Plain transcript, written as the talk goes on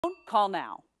Call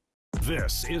now.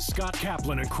 This is Scott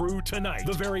Kaplan and Crew Tonight.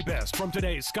 The very best from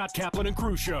today's Scott Kaplan and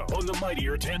Crew show on the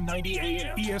mightier 1090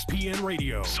 AM ESPN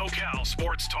Radio. SoCal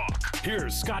Sports Talk.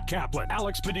 Here's Scott Kaplan,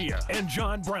 Alex Padilla, and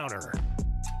John Browner.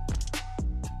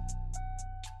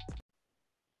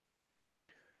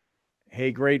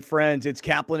 Hey, great friends. It's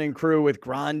Kaplan and Crew with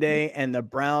Grande and the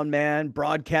Brown Man,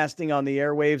 broadcasting on the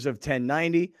airwaves of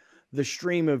 1090, the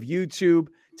stream of YouTube.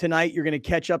 Tonight, you're going to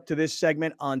catch up to this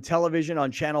segment on television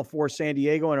on Channel 4 San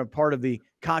Diego and a part of the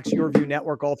Cox YourView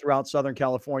network all throughout Southern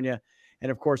California. And,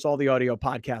 of course, all the audio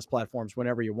podcast platforms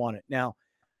whenever you want it. Now,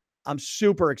 I'm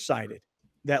super excited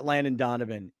that Landon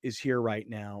Donovan is here right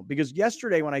now because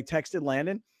yesterday when I texted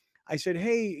Landon, I said,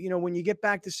 hey, when you get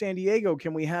back to San Diego,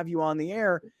 can we have you on the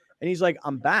air? And he's like,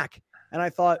 I'm back. And I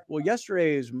thought, well,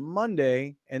 yesterday is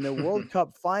Monday and the World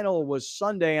Cup final was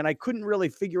Sunday, and I couldn't really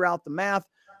figure out the math.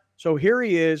 So here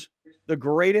he is, the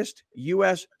greatest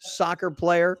U.S. soccer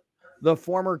player, the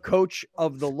former coach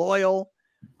of the Loyal,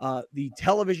 the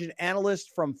television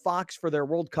analyst from Fox for their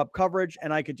World Cup coverage.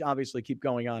 And I could obviously keep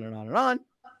going on and on and on.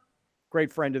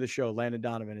 Great friend of the show, Landon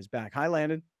Donovan, is back. Hi,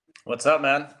 Landon. What's up,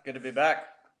 man? Good to be back.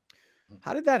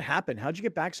 How did that happen? How'd you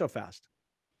get back so fast?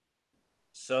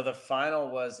 So the final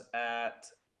was at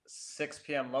 6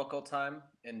 p.m. local time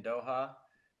in Doha.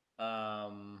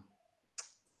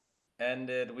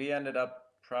 We ended up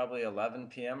probably 11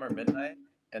 p.m. or midnight.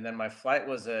 And then my flight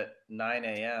was at 9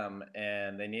 a.m.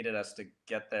 and they needed us to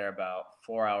get there about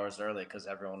 4 hours early because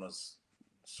everyone was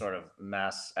sort of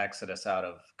mass exodus out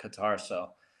of Qatar.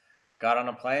 So got on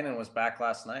a plane and was back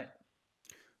last night.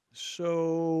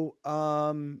 So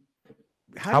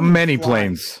how many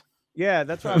planes? Yeah,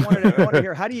 that's what I wanted to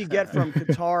hear. How do you get from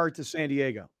Qatar to San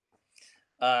Diego?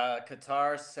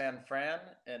 Qatar, San Fran,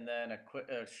 and then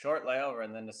a short layover,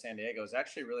 and then to San Diego. It was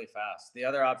actually really fast. The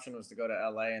other option was to go to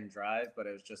LA and drive, but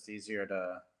it was just easier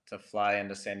to fly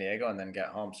into San Diego and then get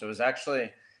home. So it was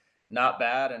actually not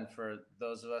bad. And for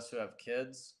those of us who have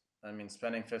kids, I mean,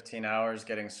 spending 15 hours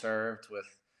getting served with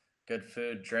good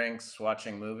food, drinks,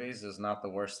 watching movies is not the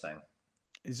worst thing.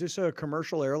 Is this a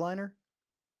commercial airliner?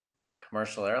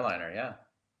 Commercial airliner, yeah.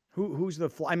 Who's the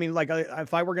flight? I mean, like,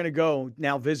 if I were going to go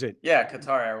now visit. Yeah,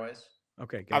 Qatar Airways.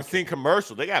 Okay, good. I've seen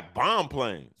commercials. They got bomb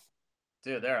planes.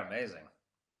 Dude, they're amazing.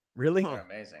 Really? They're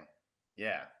amazing.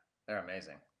 Yeah, they're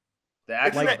amazing.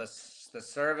 The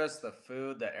service, the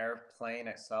food, the airplane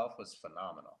itself was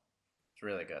phenomenal. It's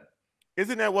really good.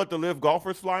 Isn't that what the live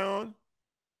golfers fly on?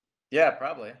 Yeah,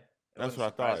 probably. That's what I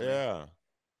thought. Yeah.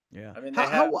 Yeah. I mean,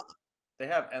 they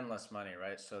have endless money,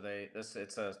 right? So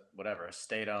it's a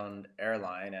state-owned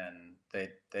airline, and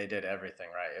they did everything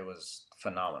right. It was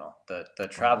phenomenal. The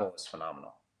travel was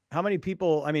phenomenal. How many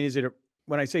people? I mean,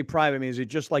 when I say private, I mean, is it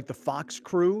just like the Fox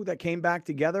crew that came back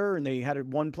together and they had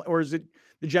or is it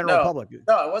the general public?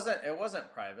 No, it wasn't. It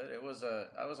wasn't private. I was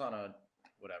on a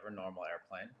normal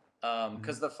airplane.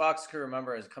 Because the Fox crew,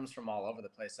 remember, comes from all over the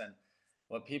place, and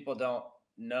what people don't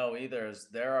know either is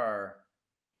there are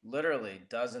literally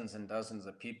dozens and dozens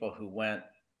of people who went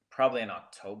probably in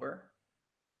October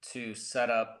to set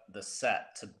up the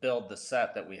set, to build the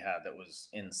set that we had that was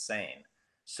insane.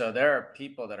 So there are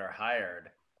people that are hired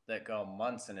that go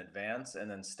months in advance and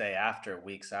then stay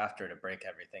weeks after to break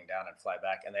everything down and fly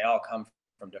back. And they all come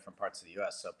from different parts of the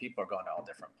U.S. So people are going to all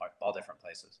different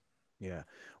places. Yeah.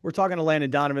 We're talking to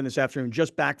Landon Donovan this afternoon,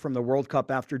 just back from the World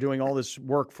Cup after doing all this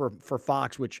work for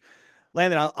Fox, which,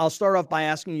 Landon, I'll start off by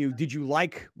asking you, did you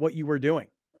like what you were doing?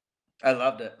 I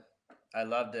loved it.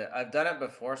 I've done it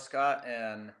before, Scott,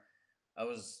 and I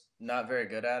was not very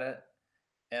good at it.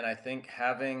 And I think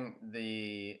having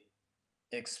the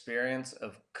experience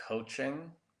of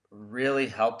coaching really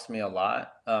helped me a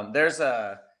lot. There's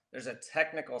a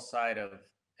technical side of,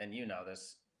 and you know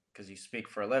this because you speak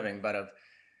for a living, but of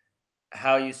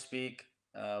how you speak,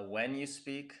 when you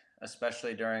speak,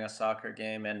 especially during a soccer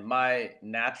game. And my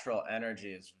natural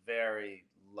energy is very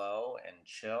low and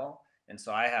chill. And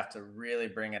so I have to really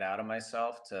bring it out of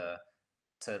myself to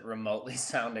remotely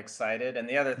sound excited. And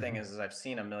the other thing is I've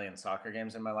seen a million soccer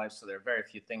games in my life. So there are very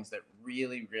few things that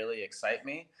really, really excite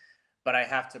me, but I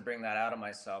have to bring that out of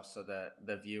myself so that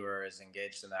the viewer is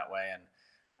engaged in that way. And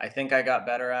I think I got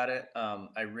better at it.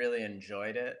 I really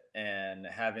enjoyed it, and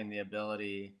having the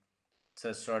ability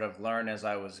to sort of learn as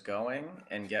I was going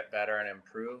and get better and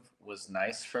improve was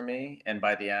nice for me. And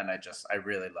by the end, I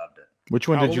really loved it. Which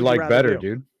one did you like better,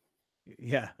 dude?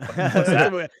 Yeah.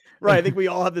 Right. I think we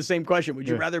all have the same question. Would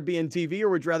you rather be in TV or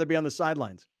would you rather be on the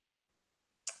sidelines?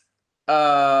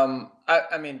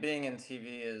 I mean, being in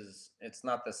TV it's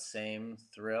not the same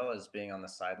thrill as being on the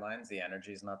sidelines. The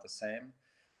energy is not the same,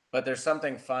 but there's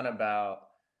something fun about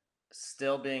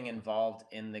still being involved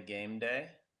in the game day,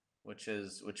 which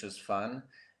is fun.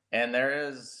 And there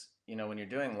is, when you're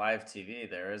doing live TV,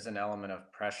 there is an element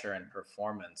of pressure and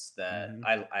performance that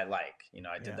I like.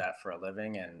 I did that for a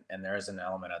living, and there is an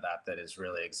element of that is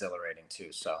really exhilarating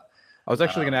too. So I was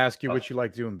actually going to ask you what you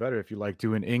like doing better. If you like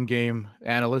doing in-game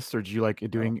analyst, or do you like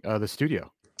doing the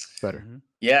studio better?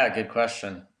 Yeah, good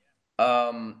question.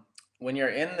 When you're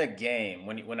in the game,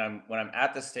 when I'm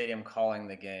at the stadium calling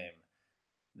the game,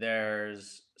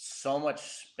 there's so much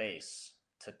space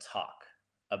to talk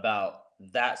about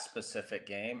that specific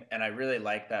game. And I really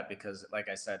like that because, like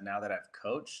I said, now that I've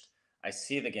coached, I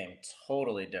see the game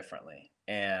totally differently.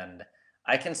 And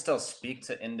I can still speak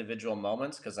to individual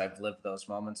moments because I've lived those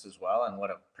moments as well and what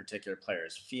a particular player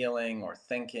is feeling or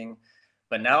thinking.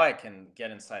 But now I can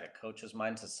get inside a coach's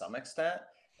mind to some extent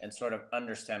and sort of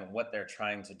understand what they're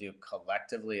trying to do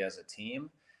collectively as a team.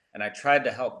 And I tried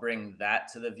to help bring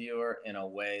that to the viewer in a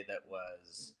way that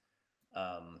was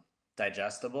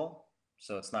digestible.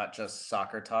 So it's not just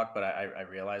soccer talk, but I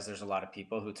realize there's a lot of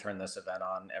people who turn this event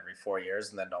on every 4 years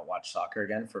and then don't watch soccer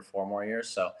again for 4 more years.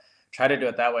 So try to do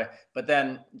it that way. But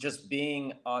then just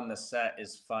being on the set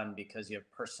is fun because you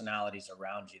have personalities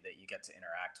around you that you get to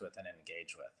interact with and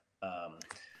engage with.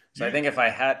 So I think if I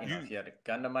had, if you had a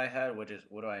gun to my head, what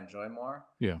do I enjoy more?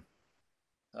 Yeah.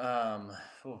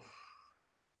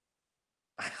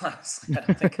 Honestly, I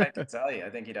don't think I could tell you. I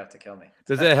think you'd have to kill me.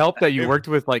 Does it help that you worked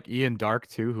with like Ian Dark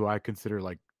too, who I consider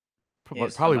like probably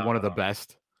phenomenal. One of the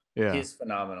best? Yeah, he's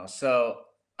phenomenal. So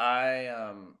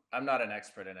I'm not an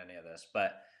expert in any of this,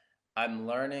 but I'm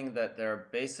learning that there are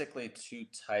basically 2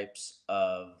 types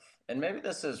of, and maybe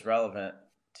this is relevant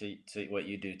to what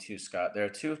you do too, Scott. There are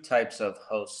 2 types of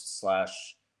hosts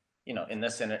 / in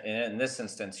this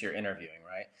instance, you're interviewing,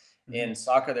 right? In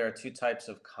soccer, there are 2 types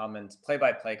of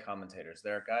play-by-play commentators.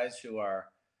 There are guys who are,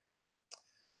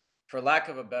 for lack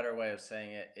of a better way of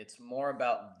saying it, it's more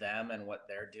about them and what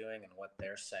they're doing and what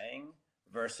they're saying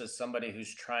versus somebody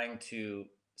who's trying to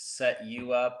set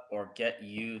you up or get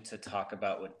you to talk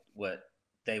about what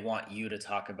they want you to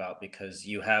talk about because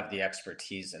you have the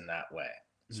expertise in that way.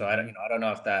 So I don't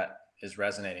know if that is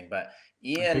resonating, but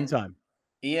Ian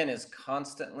is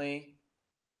constantly,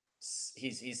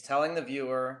 he's telling the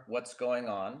viewer what's going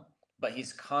on, but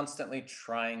he's constantly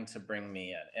trying to bring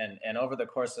me in. And over the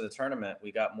course of the tournament,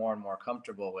 we got more and more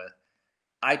comfortable with,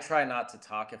 I try not to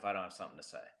talk if I don't have something to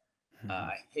say.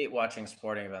 I hate watching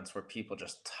sporting events where people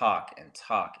just talk and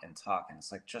talk and talk. And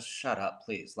it's like, just shut up,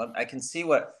 please. I can see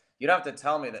you don't have to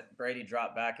tell me that Brady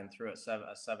dropped back and threw a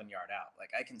 7-yard out.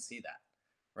 Like, I can see that,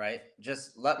 right?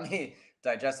 Just let me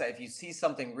digest that. If you see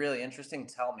something really interesting,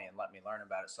 tell me and let me learn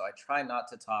about it. So I try not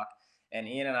to talk. And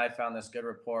Ian and I found this good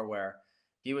rapport where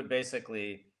he would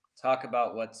basically talk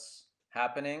about what's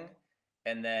happening.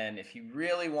 And then if he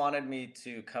really wanted me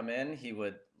to come in, he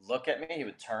would look at me. He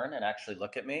would turn and actually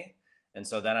look at me. And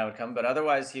so then I would come. But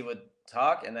otherwise, he would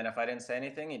talk. And then if I didn't say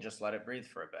anything, he'd just let it breathe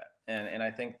for a bit. And I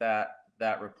think that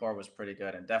rapport was pretty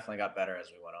good and definitely got better as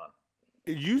we went on.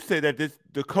 You say that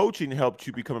the coaching helped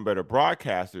you become a better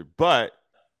broadcaster, but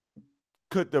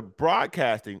could the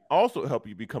broadcasting also help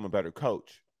you become a better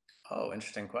coach? Oh,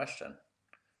 interesting question.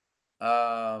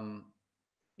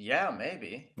 Yeah,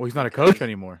 maybe. Well, he's not a coach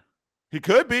anymore. He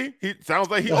could be. He sounds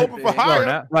like he's open for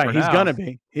hire. Right. He's gonna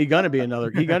be. He's gonna be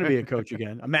a coach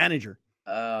again, a manager.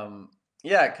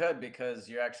 Yeah, it could, because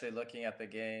you're actually looking at the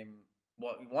game.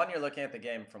 Well, one, you're looking at the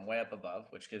game from way up above,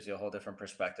 which gives you a whole different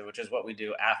perspective, which is what we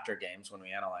do after games when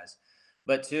we analyze.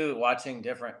 But 2, watching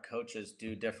different coaches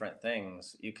do different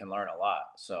things, you can learn a lot.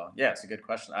 So yeah, it's a good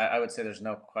question. I would say there's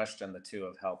no question the 2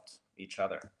 have helped each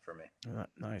other for me.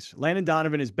 Nice. Landon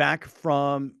Donovan is back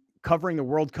from covering the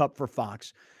World Cup for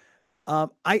Fox.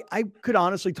 I could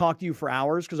honestly talk to you for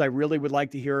hours because I really would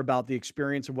like to hear about the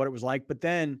experience of what it was like. But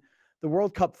then the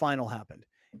World Cup final happened.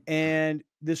 And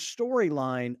the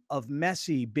storyline of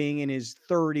Messi being in his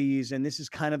 30s, and this is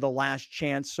kind of the last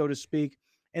chance, so to speak.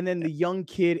 And then the young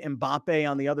kid Mbappe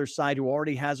on the other side who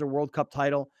already has a World Cup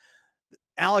title.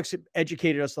 Alex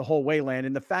educated us the whole way,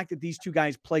 Landon. The fact that these 2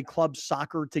 guys play club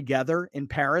soccer together in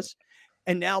Paris,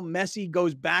 and now Messi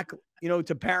goes back,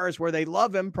 to Paris where they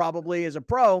love him probably as a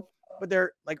pro, but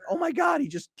they're like, oh my God, he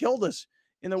just killed us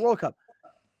in the World Cup.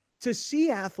 To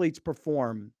see athletes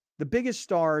perform, the biggest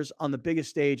stars on the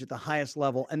biggest stage at the highest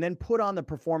level, and then put on the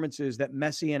performances that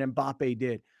Messi and Mbappe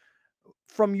did.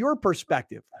 From your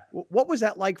perspective, what was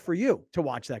that like for you to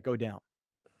watch that go down?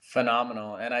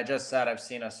 Phenomenal. And I just said, I've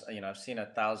seen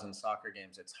 1,000 soccer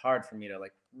games. It's hard for me to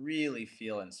really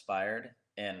feel inspired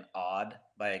and awed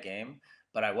by a game,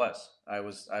 but I was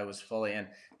fully in.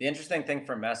 The interesting thing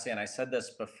for Messi, and I said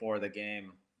this before the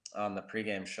game, on the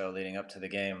pregame show leading up to the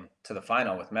game, to the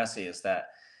final with Messi, is that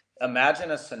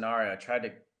imagine a scenario. I tried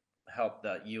to help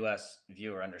the U.S.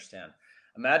 viewer understand.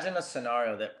 Imagine a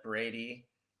scenario that Brady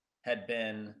had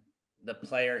been the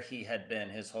player he had been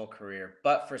his whole career,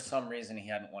 but for some reason he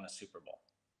hadn't won a Super Bowl.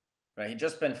 Right? He'd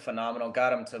just been phenomenal,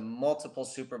 got him to multiple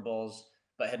Super Bowls,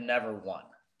 but had never won.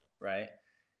 Right?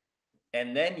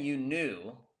 And then you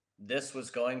knew this was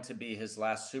going to be his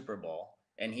last Super Bowl,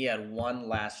 and he had one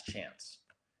last chance.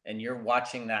 And you're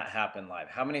watching that happen live.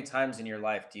 How many times in your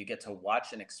life do you get to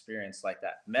watch an experience like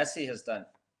that? Messi has done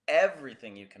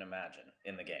everything you can imagine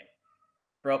in the game,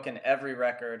 broken every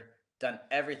record, done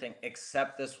everything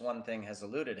except this one thing has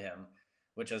eluded him,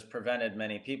 which has prevented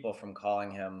many people from calling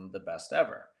him the best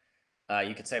ever.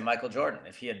 You could say Michael Jordan,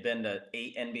 if he had been to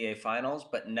 8 NBA finals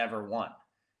but never won,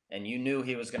 and you knew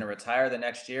he was going to retire the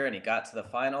next year, and he got to the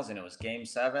finals, and it was Game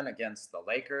 7 against the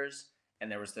Lakers,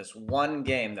 and there was this one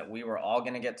game that we were all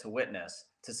going to get to witness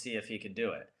to see if he could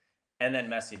do it, and then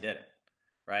Messi did it,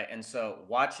 right? And so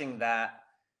watching that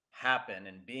happen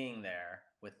and being there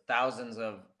with thousands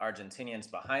of Argentinians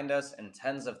behind us and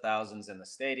tens of thousands in the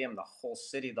stadium, the whole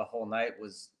city, the whole night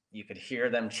was, you could hear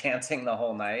them chanting the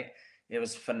whole night. It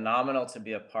was phenomenal to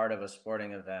be a part of a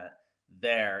sporting event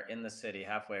there in the city,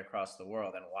 halfway across the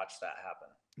world, and watch that happen.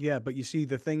 Yeah, but you see,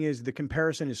 the thing is, the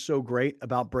comparison is so great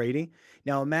about Brady.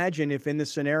 Now, imagine if in the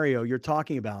scenario you're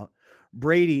talking about,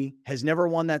 Brady has never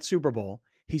won that Super Bowl.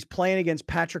 He's playing against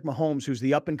Patrick Mahomes, who's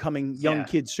the up-and-coming young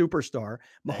kid superstar.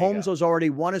 Mahomes has already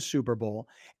won a Super Bowl,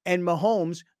 and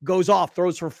Mahomes goes off,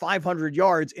 throws for 500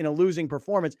 yards in a losing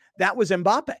performance. That was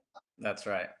Mbappe. That's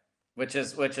right, which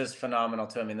is phenomenal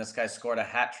too. I mean, this guy scored a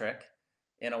hat trick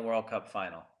in a World Cup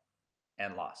final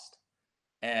and lost.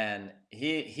 And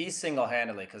he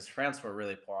single-handedly, because France were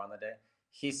really poor on the day,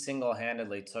 he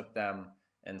single-handedly took them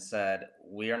and said,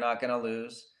 we are not going to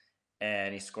lose.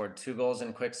 And he scored 2 goals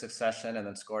in quick succession and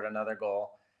then scored another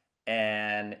goal.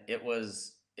 And it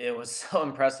was so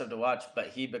impressive to watch, but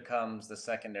he becomes the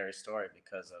secondary story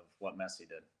because of what Messi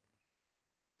did.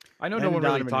 I know no one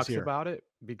really talks about it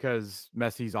because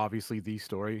Messi's obviously the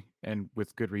story, and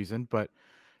with good reason. But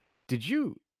did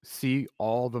you see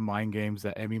all the mind games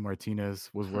that Emi Martinez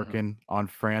was working on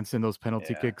France in those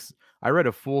penalty kicks? I read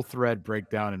a full thread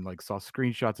breakdown and saw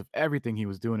screenshots of everything he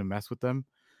was doing to mess with them.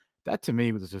 That to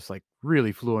me was just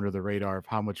really flew under the radar of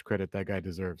how much credit that guy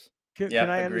deserves. Can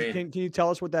you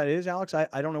tell us what that is, Alex? I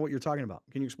don't know what you're talking about.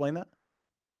 Can you explain that?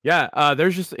 Yeah,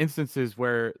 there's just instances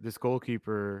where this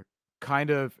goalkeeper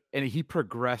and he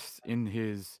progressed in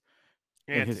his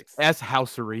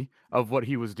housery of what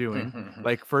he was doing.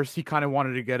 First he kind of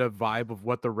wanted to get a vibe of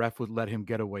what the ref would let him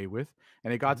get away with,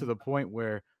 and it got to the point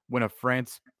where when a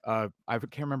France I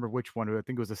can't remember which one, I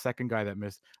think it was the second guy that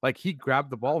missed, he grabbed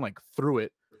the ball and threw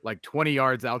it 20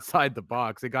 yards outside the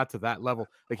box. It got to that level.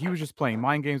 He was just playing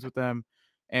mind games with them,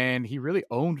 and he really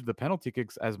owned the penalty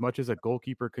kicks as much as a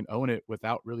goalkeeper can own it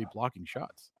without really blocking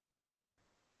shots.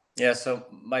 Yeah, so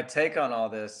my take on all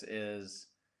this is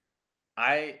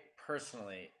I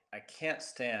can't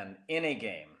stand in a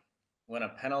game when a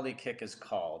penalty kick is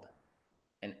called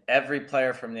and every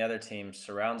player from the other team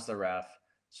surrounds the ref,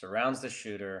 surrounds the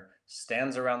shooter,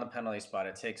 stands around the penalty spot.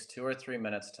 It takes 2 or 3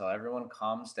 minutes till everyone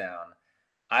calms down.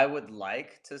 I would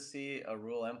like to see a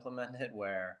rule implemented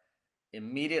where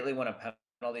immediately when a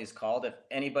penalty is called, if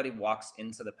anybody walks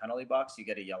into the penalty box, you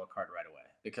get a yellow card right away,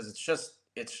 because it's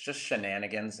just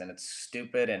shenanigans and it's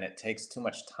stupid and it takes too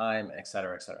much time, et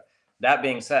cetera, et cetera. That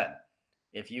being said,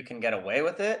 if you can get away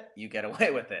with it, you get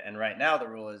away with it. And right now the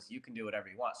rule is you can do whatever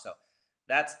you want. So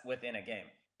that's within a game.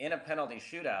 In a penalty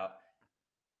shootout,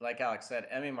 like Alex said,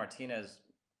 Emi Martinez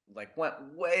went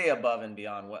way above and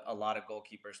beyond what a lot of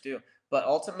goalkeepers do. But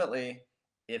ultimately,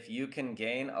 if you can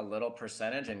gain a little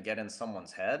percentage and get in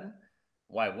someone's head,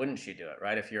 why wouldn't you do it,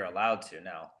 right? If you're allowed to.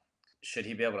 Now, should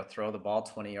he be able to throw the ball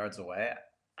 20 yards away?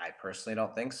 I personally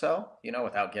don't think so,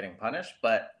 without getting punished.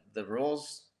 But the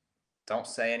rules don't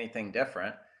say anything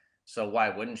different. So why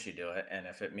wouldn't you do it? And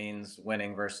if it means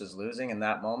winning versus losing in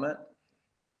that moment,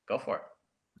 go for it.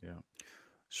 Yeah.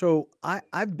 So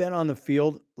I've been on the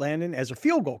field, Landon, as a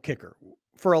field goal kicker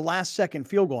for a last-second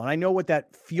field goal, and I know what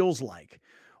that feels like.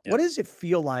 What does it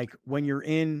feel like when you're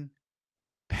in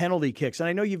penalty kicks? And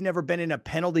I know you've never been in a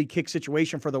penalty kick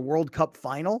situation for the World Cup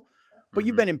final, but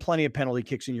you've been in plenty of penalty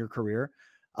kicks in your career.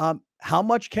 How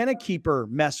much can a keeper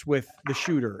mess with the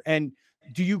shooter? And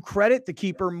do you credit the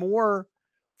keeper more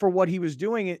for what he was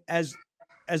doing as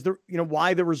the,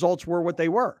 why the results were what they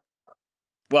were?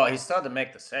 Well, he still had to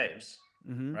make the saves,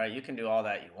 right? You can do all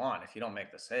that you want. If you don't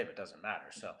make the save, it doesn't matter.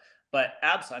 So, but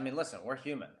absolutely, I mean, listen, we're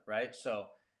human, right? So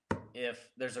if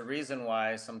there's a reason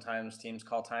why sometimes teams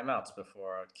call timeouts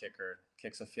before a kicker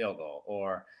kicks a field goal,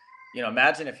 or,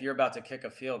 imagine if you're about to kick a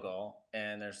field goal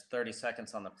and there's 30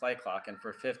 seconds on the play clock, and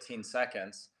for 15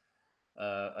 seconds,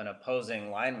 an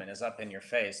opposing lineman is up in your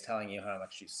face telling you how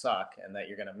much you suck and that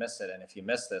you're going to miss it. And if you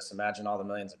miss this, imagine all the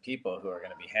millions of people who are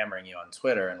going to be hammering you on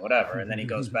Twitter and whatever. And then he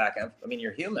goes back. And, I mean,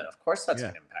 you're human. Of course that's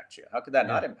going to impact you. How could that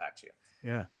not impact you?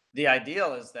 Yeah. The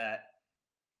ideal is that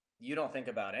you don't think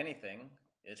about anything.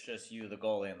 It's just you, the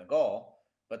goalie, and the goal.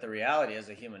 But the reality as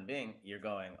a human being, you're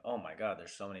going, oh my God,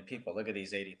 there's so many people. Look at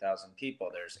these 80,000 people.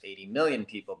 There's 80 million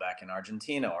people back in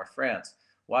Argentina or France.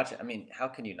 Watch it. I mean, how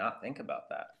can you not think about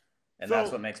that? And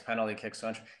that's what makes penalty kicks so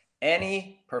interesting.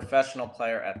 Any professional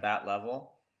player at that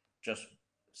level, just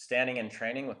standing in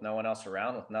training with no one else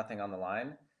around, with nothing on the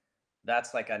line,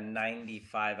 that's like a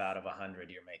 95 out of 100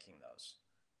 you're making those.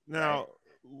 Now, right?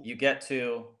 You get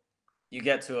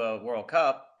to a World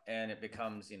Cup and it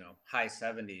becomes, high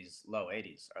 70s, low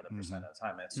 80s are the percent of the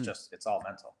time. It's just, it's all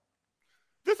mental.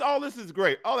 This is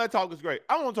great. All that talk is great.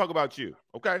 I want to talk about you,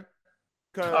 okay?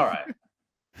 All right.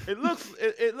 It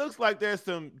looks like there's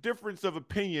some difference of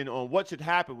opinion on what should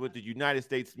happen with the United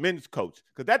States men's coach,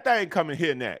 because that thing coming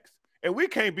here next, and we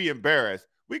can't be embarrassed.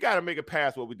 We got to make it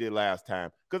past what we did last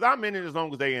time, because I'm in it as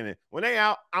long as they in it. When they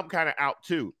out, I'm kind of out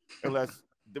too, unless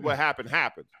what happened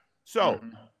happens. So,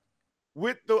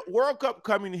 with the World Cup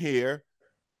coming here,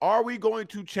 are we going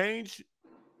to change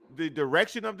the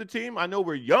direction of the team? I know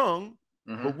we're young,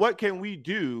 but what can we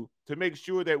do to make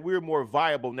sure that we're more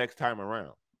viable next time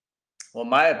around? Well,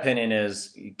 my opinion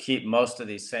is you keep most of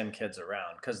these same kids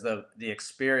around, because the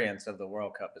experience of the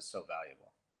World Cup is so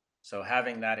valuable. So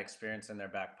having that experience in their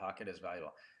back pocket is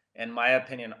valuable. And my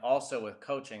opinion also with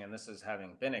coaching, and this is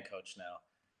having been a coach now,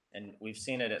 and we've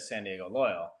seen it at San Diego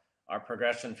Loyal, our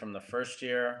progression from the first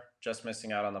year, just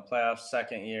missing out on the playoffs,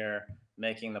 second year,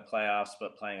 making the playoffs,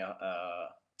 but playing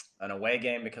an away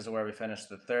game because of where we finished,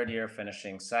 the third year,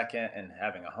 finishing second and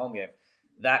having a home game.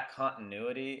 That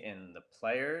continuity in the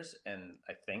players, and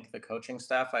I think the coaching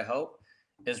staff, I hope,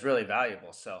 is really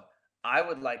valuable. So I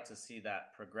would like to see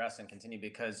that progress and continue,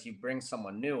 because you bring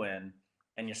someone new in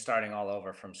and you're starting all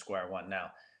over from square one.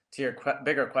 Now, to your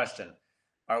bigger question,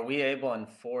 are we able in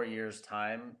 4 years'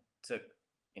 time to,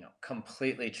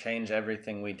 completely change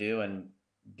everything we do and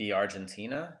be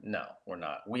Argentina? No, we're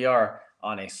not. We are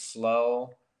on a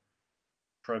slow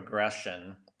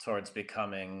progression towards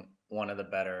becoming one of the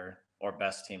better or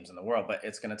best teams in the world, but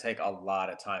it's going to take a lot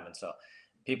of time. And so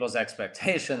people's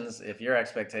expectations, if your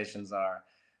expectations are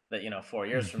that, 4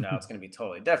 years from now, it's going to be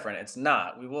totally different. It's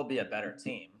not. We will be a better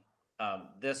team.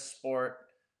 This sport,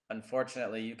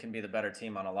 unfortunately, you can be the better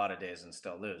team on a lot of days and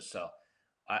still lose. So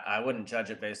I wouldn't judge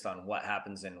it based on what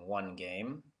happens in one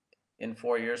game in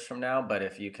 4 years from now. But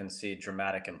if you can see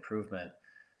dramatic improvement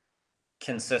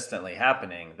consistently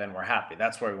happening, then we're happy.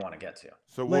 That's where we want to get to.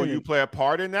 So will you play a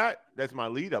part in that? That's my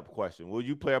lead-up question. Will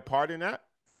you play a part in that?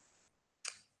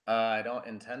 I don't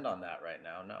intend on that right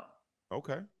now, no.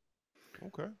 Okay.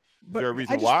 Is But there a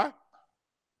reason why?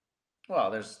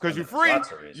 Well, there's you're free.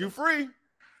 Lots of reasons. You're free.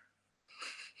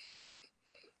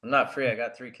 I'm not free. I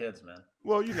got 3 kids, man.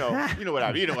 Well, you know what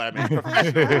I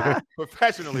mean.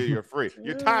 Professionally, you're free.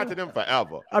 You're tied to them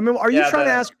forever. I mean, are you trying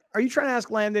to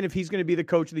ask Landon if he's going to be the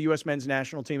coach of the U.S. men's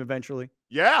national team eventually?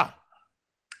 Yeah.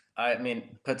 I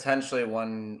mean, potentially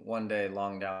one day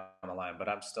long down the line, but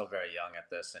I'm still very young at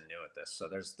this and new at this. So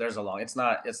there's a long. It's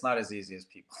not as easy as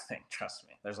people think. Trust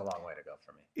me. There's a long way to go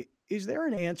for me. Is there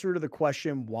an answer to the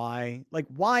question why? Like,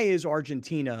 why is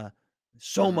Argentina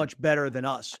so much better than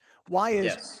us? Why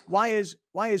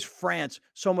is France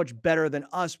so much better than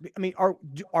us? I mean, are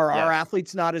our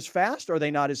athletes not as fast? Are they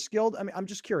not as skilled? I mean, I'm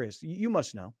just curious. You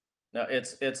must know. No,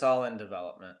 it's all in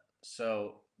development.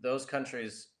 So those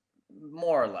countries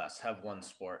more or less have one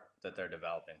sport that they're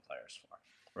developing players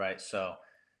for, right? So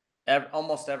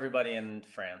almost everybody in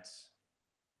France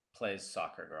plays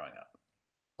soccer growing up.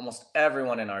 Almost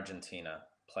everyone in Argentina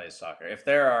plays soccer. If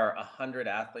there are 100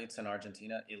 athletes in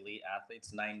Argentina, elite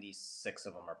athletes, 96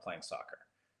 of them are playing soccer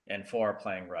and 4 are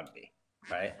playing rugby,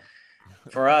 right?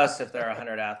 For us, if there are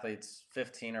 100 athletes,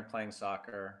 15 are playing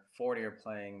soccer, 40 are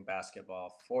playing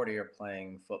basketball, 40 are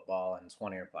playing football, and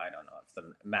 20 are playing, I don't know if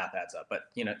the math adds up, but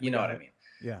you know what I mean?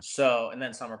 Yeah. So, and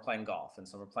then some are playing golf, and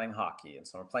some are playing hockey, and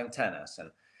some are playing tennis.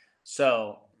 And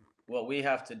so what we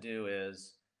have to do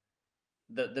is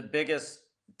the biggest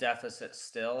deficit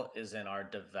still is in our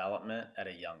development at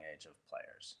a young age of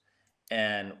players.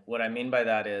 And what I mean by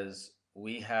that is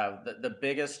we have the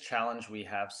biggest challenge we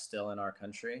have still in our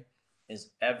country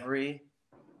is every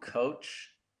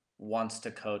coach wants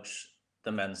to coach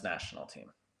the men's national team.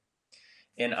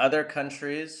 In other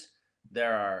countries,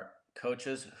 there are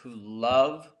coaches who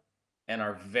love and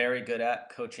are very good at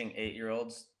coaching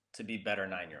 8-year-olds to be better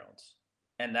 9-year-olds.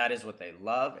 And that is what they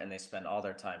love, and they spend all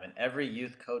their time. And every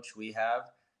youth coach we have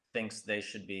thinks they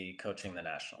should be coaching the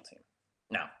national team.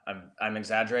 Now, I'm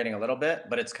exaggerating a little bit,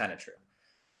 but it's kind of true.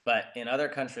 But in other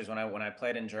countries, when I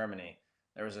played in Germany,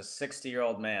 there was a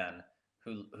 60-year-old man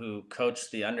who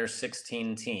coached the under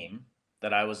 16 team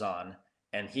that I was on,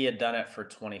 and he had done it for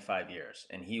 25 years,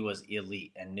 and he was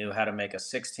elite and knew how to make a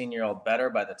 16-year-old better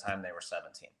by the time they were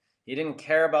 17. He didn't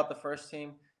care about the first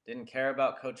team, didn't care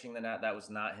about coaching the net. That was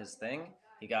not his thing.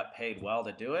 He got paid well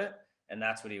to do it, and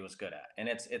that's what he was good at. And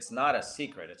it's not a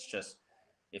secret. It's just,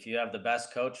 if you have the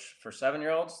best coach for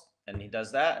 7-year-olds and he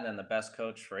does that, and then the best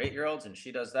coach for 8-year-olds and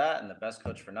she does that, and the best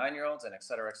coach for 9-year-olds, and et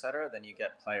cetera, then you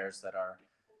get players that are,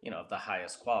 of the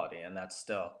highest quality. And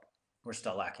we're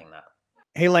still lacking that.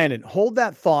 Hey, Landon, hold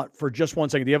that thought for just one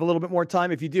second. Do you have a little bit more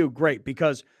time? If you do, great,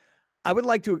 because I would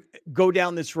like to go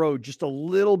down this road just a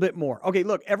little bit more. Okay,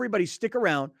 look, everybody stick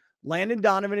around. Landon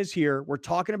Donovan is here. We're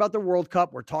talking about the World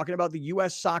Cup. We're talking about the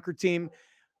U.S. soccer team,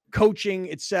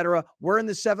 coaching, etc. We're in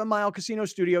the 7 Mile Casino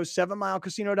studios,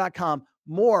 7milecasino.com.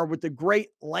 More with the great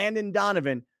Landon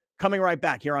Donovan coming right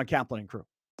back here on Kaplan and Crew.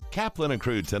 Kaplan and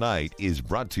Crew tonight is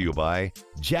brought to you by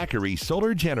Jackery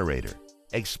Solar Generator.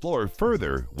 Explore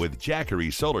further with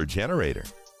Jackery Solar Generator.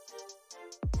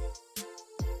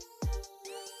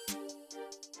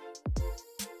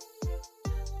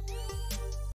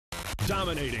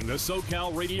 Dominating the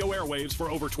SoCal radio airwaves for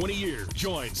over 20 years.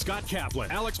 Join Scott Kaplan,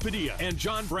 Alex Padilla, and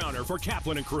John Browner for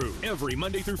Kaplan and Crew every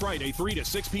Monday through Friday, 3 to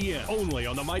 6 p.m. Only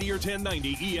on the Mightier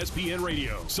 1090 ESPN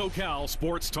Radio, SoCal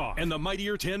Sports Talk, and the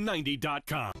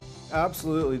Mightier1090.com.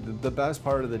 Absolutely. The best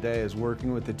part of the day is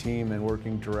working with the team and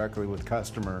working directly with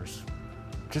customers.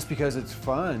 Just because it's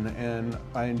fun and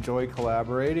I enjoy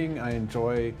collaborating. I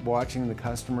enjoy watching the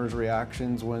customers'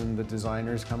 reactions when the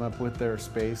designers come up with their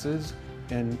spaces.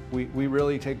 And we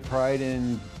really take pride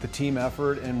in the team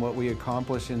effort and what we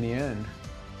accomplish in the end.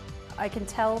 I can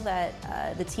tell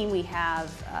that the team we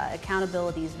have,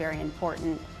 accountability is very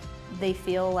important. They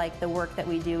feel like the work that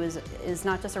we do is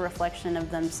not just a reflection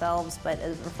of themselves, but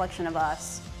a reflection of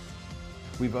us.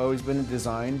 We've always been a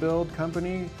design build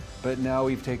company, but now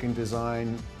we've taken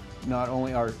design, not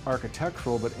only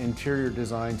architectural, but interior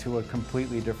design to a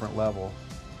completely different level.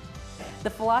 The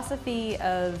philosophy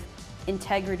of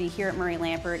integrity here at Murray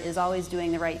Lampert is always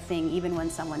doing the right thing even when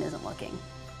someone isn't looking.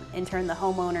 In turn, the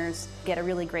homeowners get a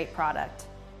really great product.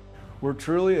 We're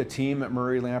truly a team at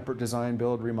Murray Lampert Design,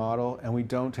 Build, Remodel, and we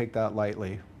don't take that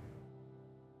lightly.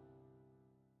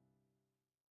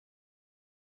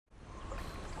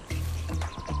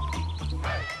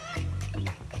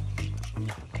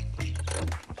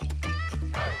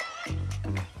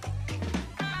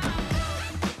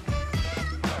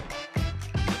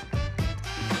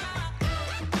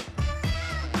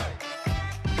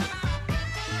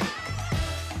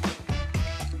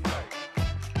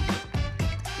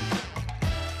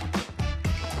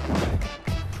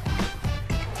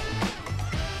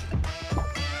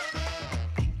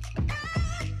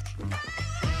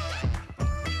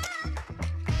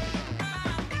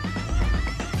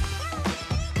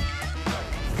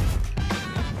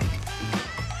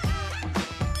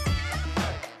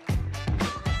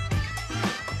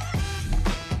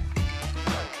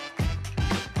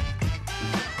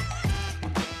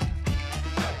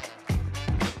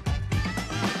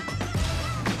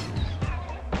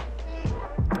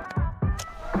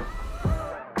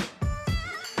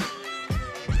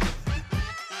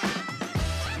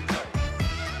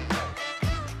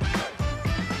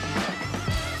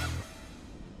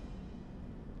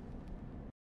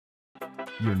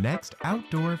 Your next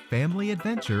outdoor family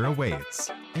adventure awaits.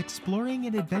 Exploring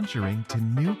and adventuring to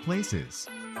new places,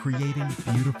 creating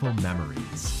beautiful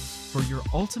memories. For your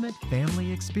ultimate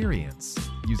family experience,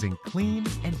 using clean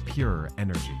and pure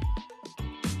energy.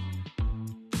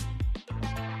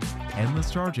 Endless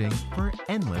charging for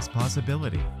endless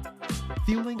possibility.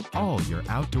 Fueling all your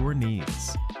outdoor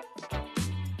needs.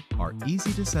 Our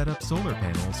easy-to-set-up solar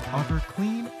panels offer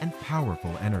clean and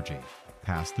powerful energy.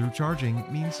 Pass-through charging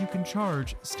means you can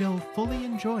charge still fully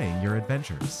enjoying your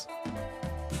adventures.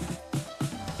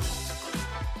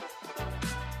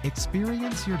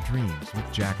 Experience your dreams with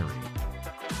Jackery.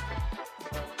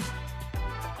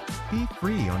 Be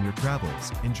free on your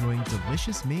travels, enjoying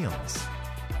delicious meals.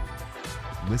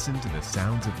 Listen to the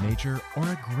sounds of nature or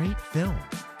a great film,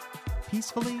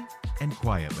 peacefully and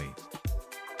quietly.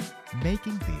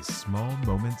 Making these small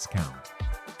moments count.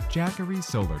 Jackery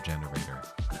Solar Generator.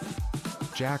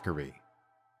 Jackery.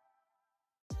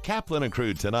 Kaplan and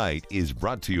Crew tonight is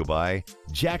brought to you by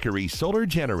Jackery Solar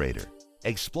Generator.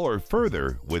 Explore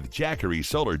further with Jackery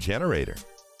Solar Generator.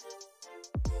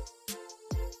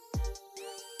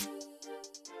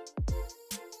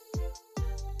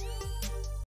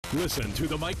 Listen to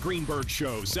the Mike Greenberg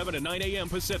Show, 7 to 9 a.m.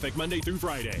 Pacific, Monday through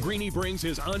Friday. Greeny brings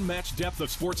his unmatched depth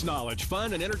of sports knowledge,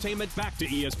 fun, and entertainment back to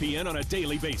ESPN on a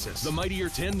daily basis. The Mightier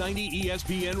 1090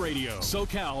 ESPN Radio,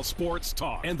 SoCal Sports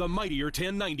Talk, and the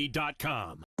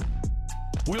Mightier1090.com.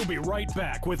 We'll be right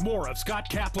back with more of Scott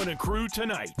Kaplan and Crew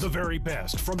tonight. The very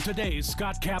best from today's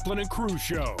Scott Kaplan and Crew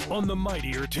Show on the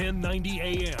Mightier 1090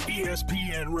 AM,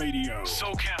 ESPN Radio,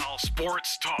 SoCal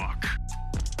Sports Talk.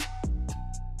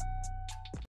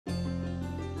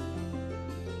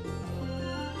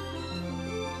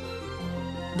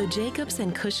 The Jacobs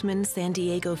and Cushman San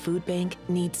Diego Food Bank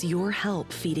needs your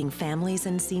help feeding families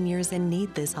and seniors in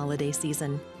need this holiday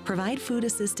season. Provide food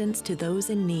assistance to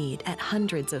those in need at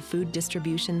hundreds of food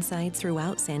distribution sites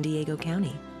throughout San Diego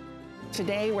County.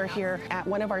 Today we're here at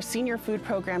one of our senior food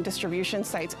program distribution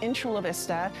sites in Chula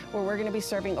Vista, where we're going to be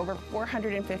serving over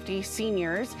 450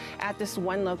 seniors at this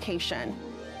one location.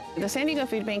 The San Diego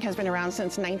Food Bank has been around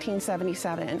since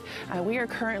 1977. We are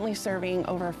currently serving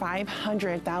over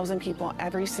 500,000 people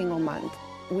every single month.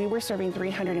 We were serving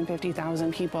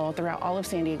 350,000 people throughout all of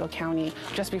San Diego County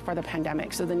just before the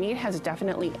pandemic, so the need has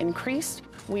definitely increased.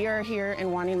 We are here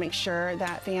and wanting to make sure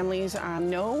that families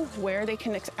know where they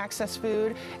can access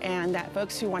food, and that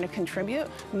folks who want to contribute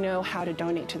know how to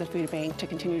donate to the food bank to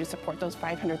continue to support those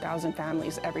 500,000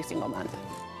 families every single month.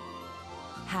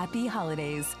 Happy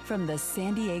holidays from the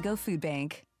San Diego Food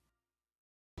Bank.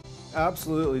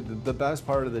 Absolutely. The best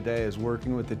part of the day is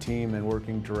working with the team and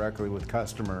working directly with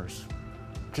customers.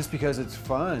 Just because it's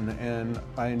fun and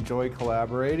I enjoy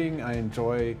collaborating. I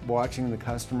enjoy watching the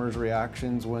customers'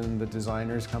 reactions when the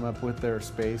designers come up with their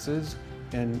spaces.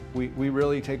 And we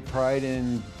really take pride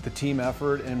in the team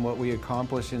effort and what we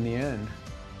accomplish in the end.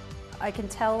 I can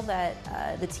tell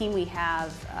that the team we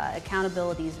have,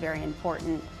 accountability is very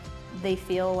important. They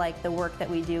feel like the work that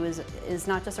we do is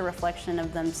not just a reflection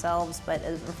of themselves, but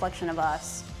a reflection of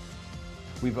us.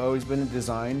 We've always been a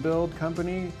design build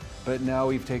company, but now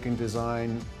we've taken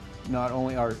design, not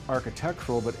only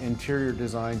architectural, but interior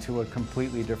design to a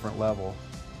completely different level.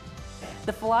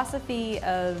 The philosophy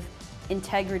of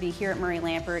integrity here at Murray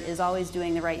Lampert is always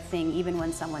doing the right thing, even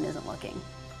when someone isn't looking.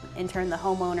 In turn, the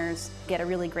homeowners get a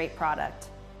really great product.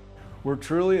 We're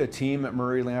truly a team at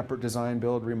Murray Lampert Design,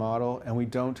 Build, Remodel, and we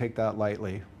don't take that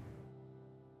lightly.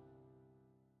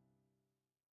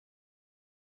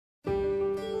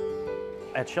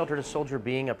 At Shelter to Soldier,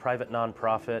 being a private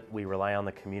nonprofit, we rely on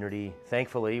the community.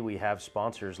 Thankfully, we have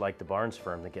sponsors like the Barnes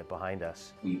firm that get behind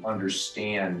us. We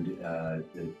understand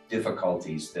the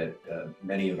difficulties that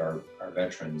many of our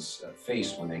veterans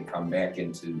face when they come back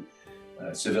into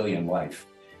civilian life.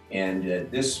 And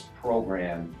this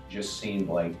program just seemed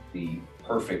like the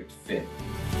perfect fit.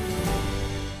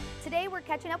 Today we're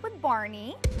catching up with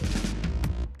Barney.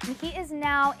 He is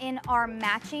now in our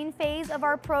matching phase of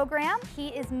our program. He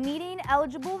is meeting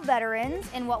eligible veterans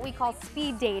in what we call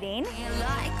speed dating.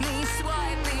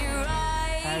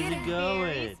 How's it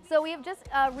going? So we have just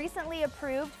recently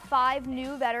approved 5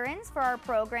 new veterans for our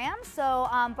program. So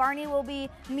Barney will be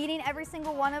meeting every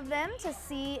single one of them to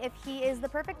see if he is the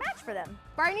perfect match for them.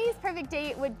 Barney's perfect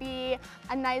date would be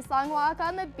a nice long walk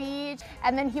on the beach,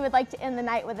 and then he would like to end the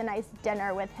night with a nice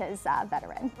dinner with his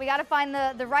veteran. We got to find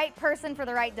the right person for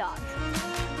the right dog.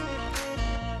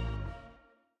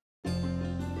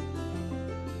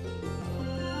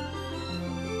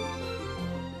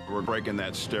 We're breaking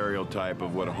that stereotype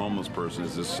of what a homeless person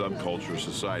is, this subculture of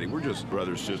society. We're just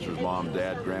brothers, sisters, mom,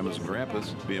 dad, grandmas, and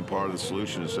grandpas, being part of the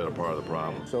solution instead of part of the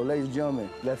problem. So, ladies and gentlemen,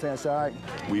 left-hand side.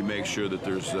 We make sure that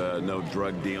there's no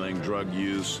drug dealing, drug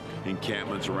use,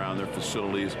 encampments around their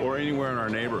facilities, or anywhere in our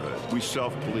neighborhood. We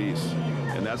self-police,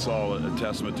 and that's all a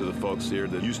testament to the folks here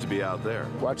that used to be out there.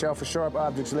 Watch out for sharp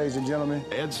objects, ladies and gentlemen.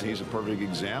 He's a perfect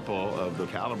example of the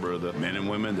caliber of the men and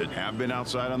women that have been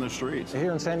outside on the streets.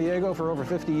 Here in San Diego for over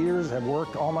 50 years, have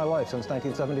worked all my life since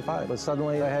 1975, but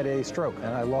suddenly I had a stroke and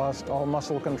I lost all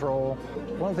muscle control.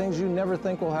 One of the things you never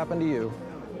think will happen to you,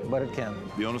 but it can.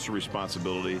 The onus of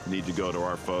responsibility need to go to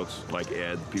our folks like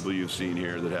Ed, people you've seen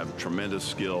here that have tremendous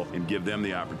skill, and give them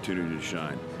the opportunity to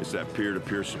shine. It's that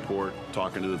peer-to-peer support,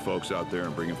 talking to the folks out there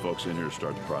and bringing folks in here to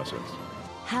start the process.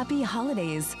 Happy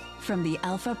holidays from the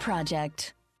Alpha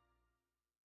Project.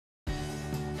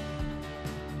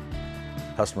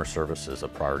 Customer service is a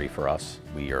priority for us.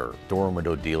 We are door and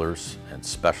window dealers and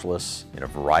specialists in a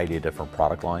variety of different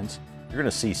product lines. You're going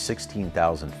to see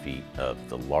 16,000 feet of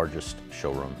the largest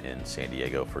showroom in San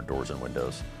Diego for doors and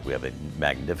windows. We have a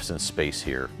magnificent space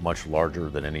here, much larger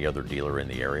than any other dealer in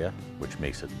the area, which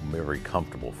makes it very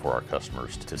comfortable for our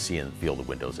customers to see and feel the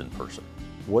windows in person.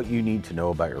 What you need to know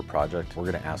about your project, we're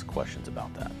going to ask questions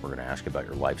about that. We're going to ask about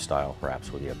your lifestyle,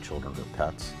 perhaps whether you have children or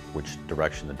pets, which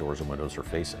direction the doors and windows are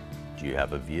facing. Do you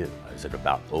have a view? Is it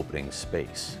about opening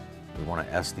space? We want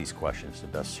to ask these questions to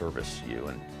best service you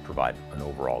and provide an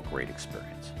overall great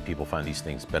experience. People find these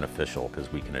things beneficial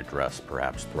because we can address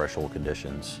perhaps threshold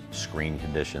conditions, screen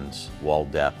conditions, wall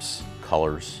depths,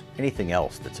 colors, anything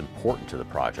else that's important to the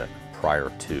project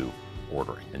prior to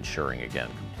ordering, ensuring, again,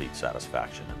 complete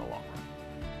satisfaction in the long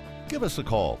run. Give us a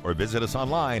call or visit us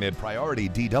online at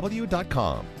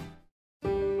PriorityDW.com.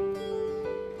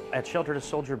 At Shelter to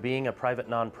Soldier, being a private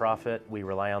nonprofit, we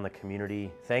rely on the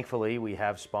community. Thankfully, we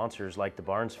have sponsors like the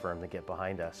Barnes firm that get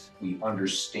behind us. We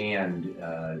understand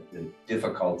the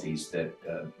difficulties that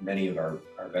many of our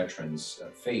veterans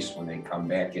face when they come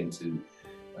back into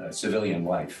civilian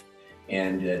life.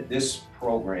 And this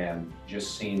program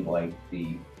just seemed like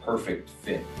the perfect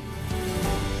fit.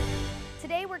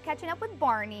 Today we're catching up with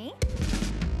Barney.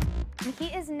 He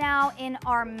is now in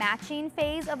our matching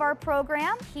phase of our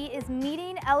program. He is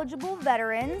meeting eligible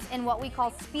veterans in what we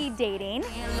call speed dating.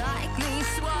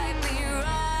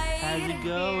 How's it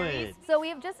going? So we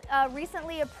have just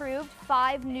recently approved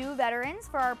 5 new veterans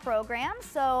for our program.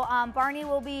 So Barney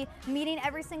will be meeting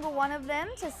every single one of them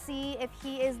to see if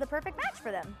he is the perfect match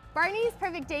for them. Barney's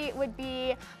perfect date would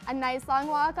be a nice long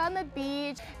walk on the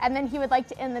beach, and then he would like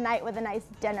to end the night with a nice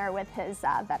dinner with his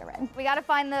veteran. We got to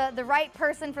find the right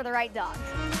person for the right dog.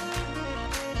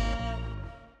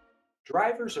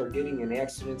 Drivers are getting in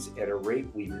accidents at a rate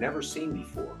we've never seen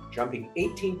before, jumping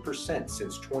 18%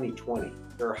 since 2020.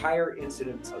 There are higher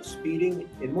incidents of speeding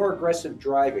and more aggressive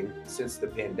driving since the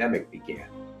pandemic began.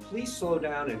 Please slow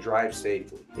down and drive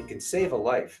safely. It can save a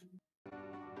life.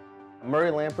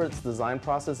 Murray Lampert's design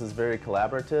process is very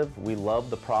collaborative. We love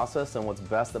the process, and what's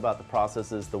best about the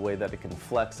process is the way that it can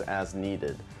flex as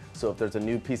needed. So if there's a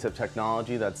new piece of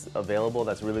technology that's available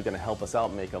that's really going to help us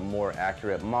out make a more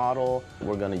accurate model,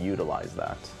 we're going to utilize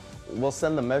that. We'll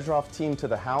send the measure-off team to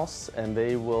the house, and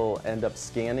they will end up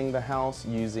scanning the house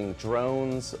using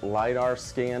drones, LiDAR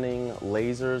scanning,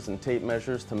 lasers, and tape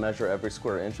measures to measure every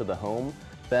square inch of the home.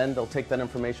 Then they'll take that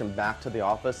information back to the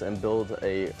office and build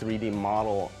a 3D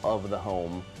model of the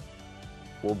home.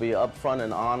 We'll be upfront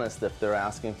and honest if they're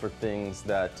asking for things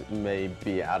that may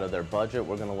be out of their budget.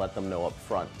 We're going to let them know up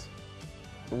front.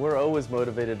 We're always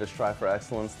motivated to strive for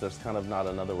excellence. There's kind of not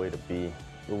another way to be.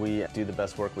 We do the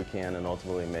best work we can and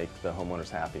ultimately make the homeowners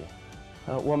happy.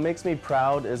 What makes me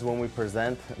proud is when we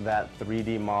present that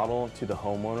 3D model to the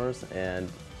homeowners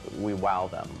and we wow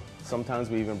them. Sometimes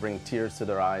we even bring tears to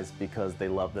their eyes because they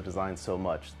love the design so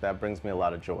much. That brings me a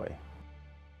lot of joy.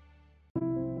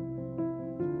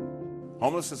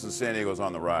 Homelessness in San Diego is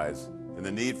on the rise, and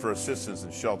the need for assistance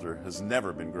and shelter has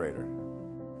never been greater.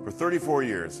 For 34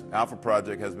 years, Alpha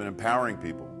Project has been empowering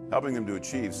people, helping them to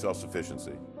achieve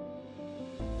self-sufficiency.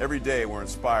 Every day, we're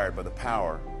inspired by the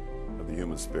power of the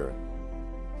human spirit.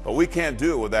 But we can't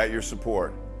do it without your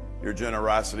support. Your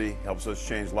generosity helps us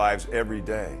change lives every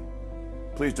day.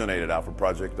 Please donate at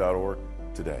alphaproject.org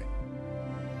today.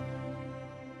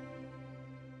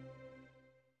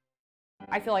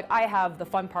 I feel like I have the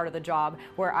fun part of the job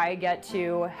where I get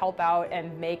to help out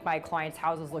and make my clients'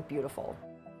 houses look beautiful.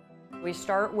 We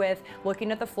start with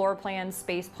looking at the floor plan,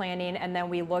 space planning, and then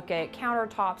we look at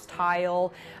countertops,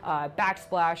 tile,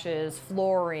 backsplashes,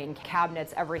 flooring,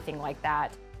 cabinets, everything like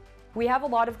that. We have a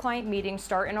lot of client meetings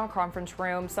start in our conference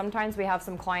room. Sometimes we have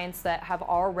some clients that have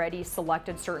already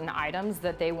selected certain items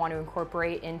that they want to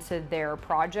incorporate into their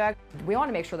project. We want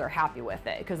to make sure they're happy with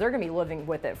it because they're going to be living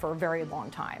with it for a very long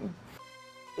time.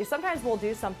 Sometimes we'll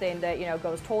do something that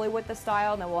goes totally with the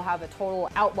style, and then we'll have a total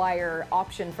outlier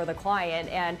option for the client.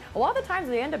 And a lot of the times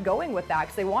they end up going with that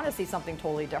because they want to see something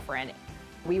totally different.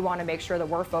 We want to make sure that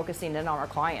we're focusing in on our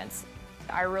clients.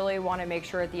 I really want to make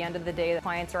sure at the end of the day the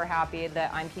clients are happy,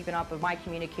 that I'm keeping up with my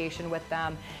communication with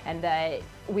them, and that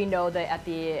we know that at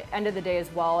the end of the day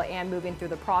as well, and moving through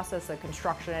the process of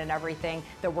construction and everything,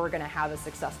 that we're going to have a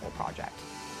successful project.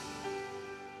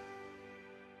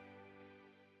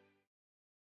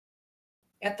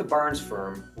 At the Barnes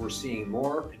firm, we're seeing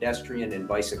more pedestrian and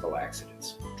bicycle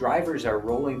accidents. Drivers are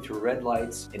rolling through red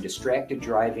lights, and distracted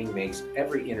driving makes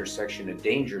every intersection a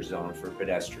danger zone for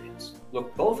pedestrians.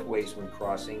 Look both ways when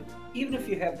crossing, even if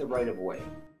you have the right of way.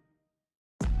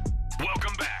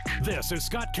 Welcome back This is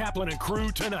Scott Kaplan and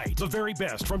Crew Tonight. The very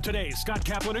best from today's Scott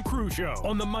Kaplan and Crew show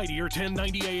on the mightier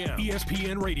 1090 AM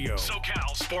ESPN Radio.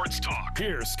 SoCal Sports Talk.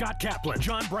 Here's Scott Kaplan,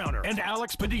 John Browner, and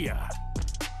Alex Padilla.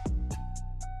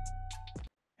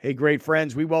 Hey, great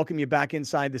friends. We welcome you back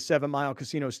inside the 7 Mile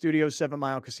Casino Studios,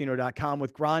 7milecasino.com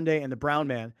with Grande and the Brown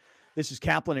Man. This is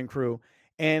Kaplan and Crew.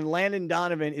 And Landon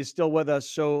Donovan is still with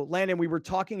us. So, Landon, we were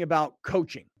talking about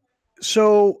coaching.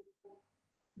 So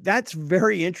that's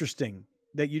very interesting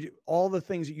that you do all the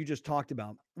things that you just talked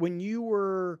about. When you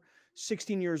were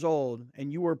 16 years old and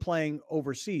you were playing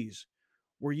overseas,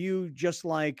 were you just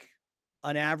like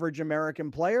an average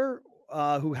American player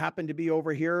who happened to be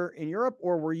over here in Europe,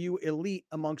 or were you elite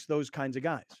amongst those kinds of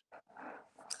guys?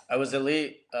 I was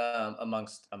elite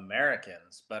amongst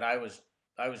Americans, but I was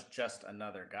just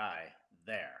another guy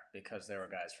there because there were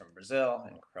guys from Brazil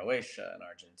and Croatia and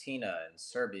Argentina and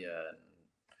Serbia and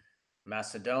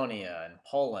Macedonia and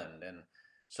Poland, and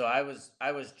so I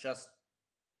was just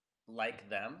like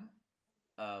them.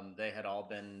 They had all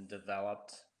been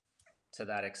developed to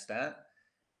that extent.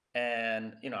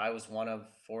 And, I was one of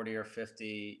 40 or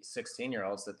 50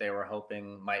 16-year-olds that they were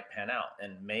hoping might pan out,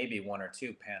 and maybe one or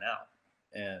two pan out.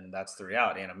 And that's the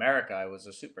reality. In America, I was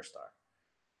a superstar.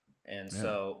 And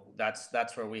so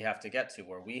that's where we have to get to,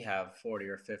 where we have 40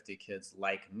 or 50 kids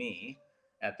like me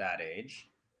at that age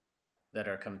that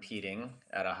are competing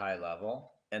at a high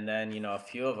level. And then, a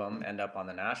few of them end up on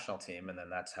the national team, and then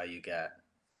that's how you get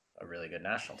a really good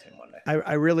national team one day.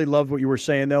 I really loved what you were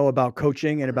saying, though, about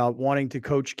coaching and about wanting to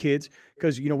coach kids,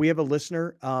 because, we have a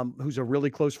listener who's a really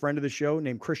close friend of the show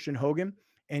named Christian Hogan.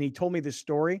 And he told me this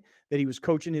story that he was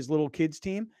coaching his little kids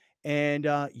team. And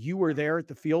you were there at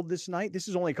the field this night. This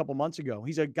is only a couple months ago.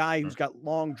 He's a guy who's got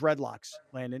long dreadlocks,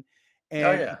 Landon.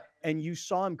 And, and you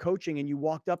saw him coaching and you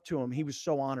walked up to him. He was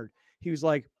so honored. He was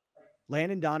like,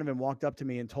 Landon Donovan walked up to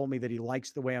me and told me that he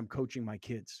likes the way I'm coaching my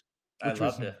kids. I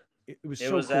loved it. It was it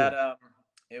so was cool. at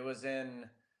it was in,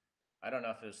 I don't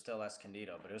know if it was still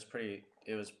Escondido, but it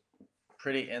was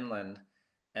pretty inland,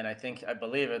 and I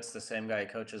believe it's the same guy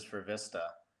who coaches for Vista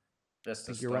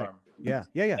Storm. You're right. Yeah.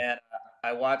 And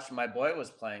I watched, my boy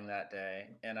was playing that day,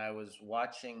 and I was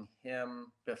watching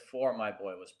him before my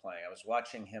boy was playing. I was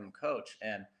watching him coach,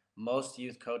 and most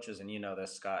youth coaches, and you know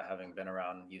this, Scott, having been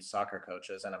around youth soccer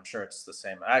coaches, and I'm sure it's the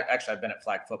same. I've been at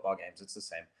flag football games. It's the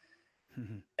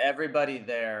same. Everybody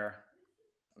there,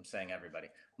 I'm saying everybody,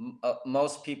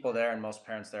 most people there and most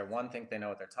parents there, one, think they know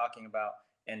what they're talking about,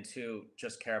 and two,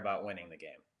 just care about winning the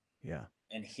game. Yeah.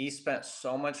 And he spent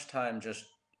so much time just,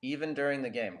 even during the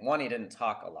game, one, he didn't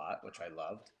talk a lot, which I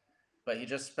loved, but he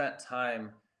just spent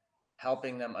time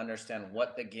helping them understand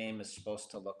what the game is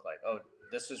supposed to look like. Oh,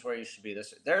 this is where you should be.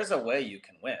 There's a way you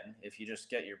can win if you just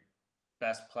get your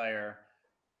best player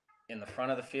in the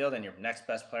front of the field and your next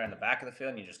best player in the back of the field,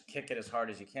 and you just kick it as hard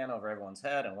as you can over everyone's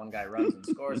head, and one guy runs and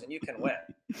scores, and you can win.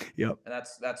 Yep. And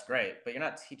that's great, but you're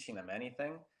not teaching them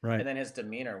anything. Right. And then his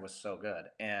demeanor was so good,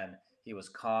 and he was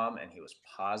calm and he was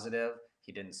positive.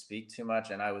 He didn't speak too much,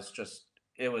 and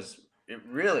it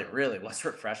really, really was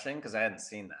refreshing because I hadn't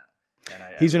seen that.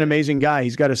 He's an amazing guy.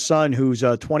 He's got a son who's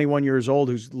 21 years old,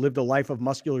 who's lived a life of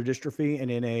muscular dystrophy and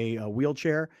in a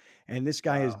wheelchair. And this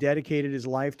guy has dedicated his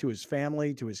life to his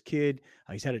family, to his kid.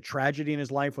 He's had a tragedy in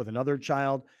his life with another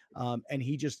child. And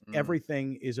he just,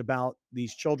 everything is about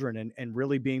these children and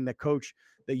really being the coach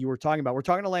that you were talking about. We're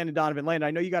talking to Landon Donovan. Landon,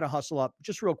 I know you got to hustle up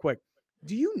just real quick.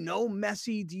 Do you know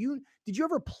Messi? Did you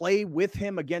ever play with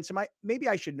him, against him? Maybe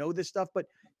I should know this stuff, but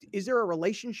is there a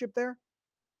relationship there?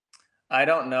 I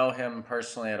don't know him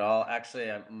personally at all. Actually,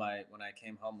 when I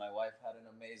came home, my wife had an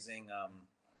amazing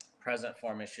present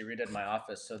for me. She redid my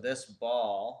office. So this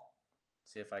ball,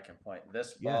 see if I can point.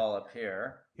 This ball up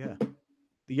here. Yeah.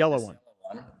 The yellow one.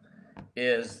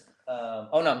 Is,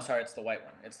 oh no, I'm sorry. It's the white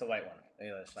one. It's the white one on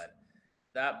the other side.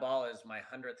 That ball is my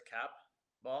 100th cap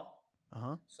ball.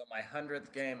 Uh-huh. So my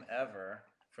 100th game ever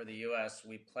for the U.S.,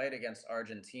 we played against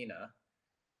Argentina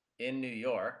in New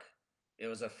York. It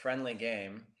was a friendly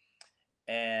game.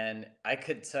 And I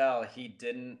could tell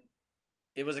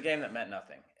it was a game that meant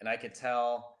nothing. And I could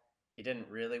tell he didn't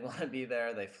really want to be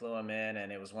there. They flew him in,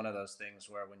 and it was one of those things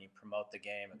where when you promote the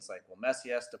game, it's like, well,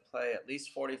 Messi has to play at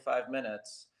least 45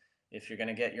 minutes if you're going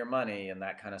to get your money and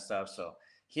that kind of stuff. So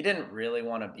he didn't really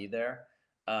want to be there.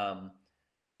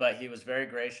 But he was very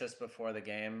gracious before the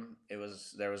game. There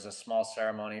was a small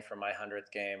ceremony for my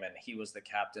 100th game, and he was the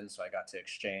captain, so I got to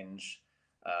exchange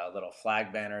little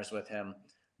flag banners with him.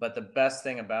 But the best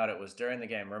thing about it was during the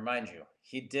game, remind you,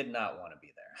 he did not want to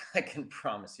be there. I can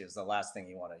promise you, it was the last thing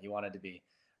he wanted. He wanted to be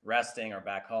resting or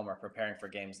back home or preparing for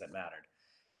games that mattered.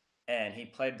 And he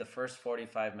played the first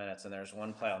 45 minutes, and there's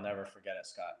one play, I'll never forget it,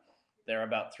 Scott. There were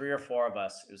about 3 or 4 of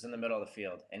us. It was in the middle of the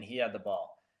field, and he had the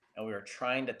ball, and we were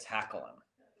trying to tackle him.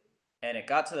 And it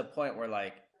got to the point where,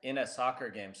 like, in a soccer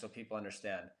game, so people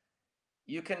understand,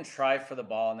 you can try for the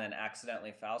ball and then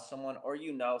accidentally foul someone, or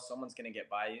someone's going to get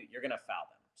by you. You're going to foul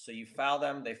them. So you foul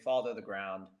them, they fall to the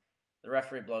ground. The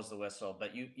referee blows the whistle,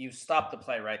 but you stop the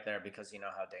play right there because you know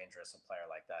how dangerous a player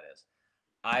like that is.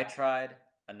 I tried,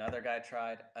 another guy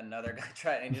tried, another guy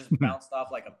tried, and he just bounced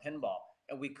off like a pinball,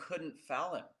 and we couldn't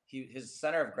foul him. His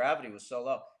center of gravity was so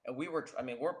low, and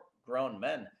we're grown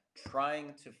men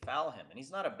trying to foul him, and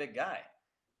he's not a big guy,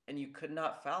 and you could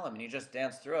not foul him, and he just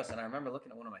danced through us. And I remember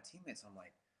looking at one of my teammates, I'm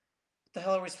like, what the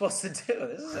hell are we supposed to do?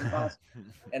 This is impossible.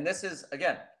 And this is,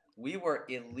 again, we were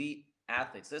elite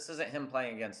athletes. This isn't him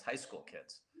playing against high school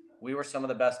kids. We were some of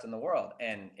the best in the world,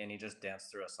 and he just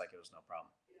danced through us like it was no problem.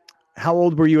 How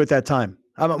old were you at that time?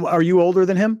 Are you older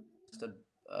than him?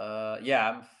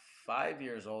 Yeah, I'm 5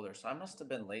 years older, so I must have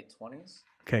been late 20s.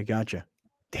 Okay, gotcha.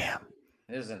 Damn.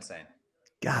 It was insane.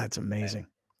 God, it's amazing.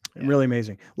 Yeah. Really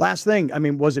amazing. Last thing, I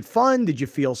mean, was it fun? Did you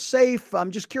feel safe?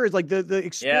 I'm just curious, like the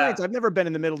experience. Yeah. I've never been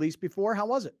in the Middle East before. How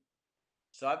was it?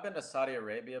 So I've been to Saudi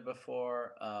Arabia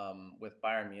before with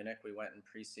Bayern Munich. We went in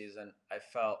preseason. I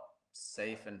felt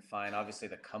safe and fine. Obviously,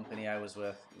 the company I was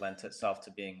with lent itself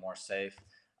to being more safe.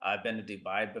 I've been to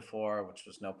Dubai before, which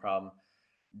was no problem.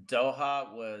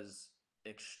 Doha was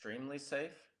extremely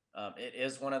safe. It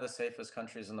is one of the safest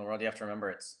countries in the world. You have to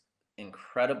remember it's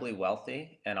incredibly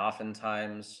wealthy, and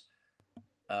oftentimes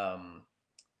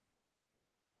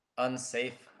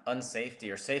unsafety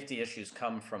or safety issues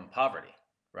come from poverty,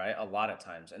 right? A lot of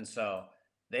times. And so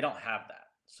they don't have that.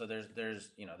 So there's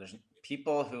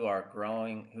people who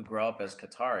grow up as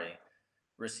Qatari,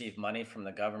 receive money from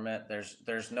the government.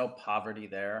 There's no poverty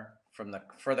there for the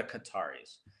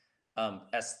Qataris.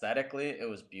 Aesthetically, it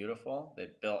was beautiful. They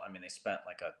spent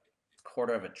like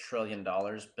 $250 billion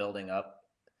building up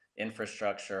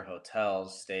infrastructure,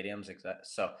 hotels, stadiums, etc.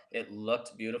 So it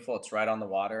looked beautiful. It's right on the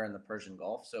water in the Persian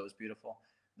Gulf, so it was beautiful.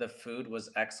 The food was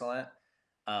excellent.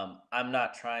 I'm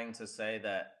not trying to say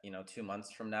that 2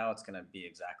 months from now it's going to be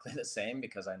exactly the same,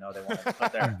 because I know they want to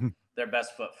put their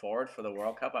best foot forward for the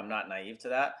World Cup. I'm not naive to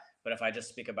that. But if I just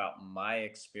speak about my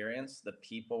experience, the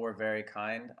people were very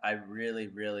kind. I really,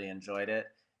 really enjoyed it.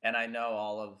 And I know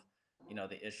all of,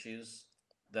 the issues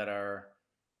that are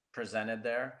presented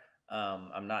there.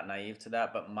 I'm not naive to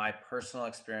that, but my personal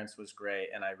experience was great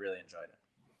and I really enjoyed it.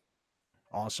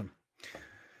 Awesome.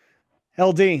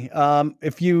 LD,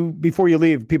 before you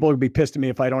leave, people would be pissed at me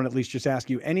if I don't at least just ask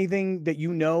you anything that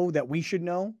you know that we should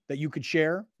know that you could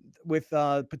share with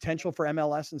potential for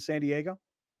MLS in San Diego.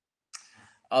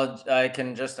 I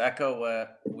can just echo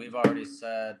what we've already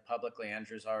said publicly.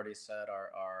 Andrew's already said,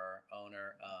 our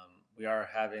owner. We are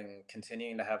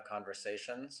continuing to have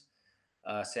conversations.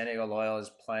 San Diego Loyal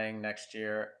is playing next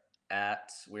year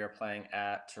we are playing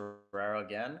at Torero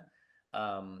again.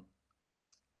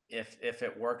 If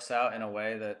it works out in a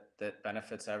way that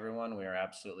benefits everyone, we are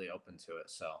absolutely open to it.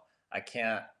 So I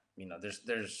can't,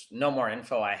 there's no more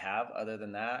info I have other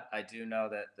than that. I do know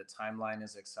that the timeline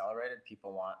is accelerated.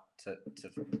 People want to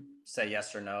say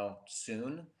yes or no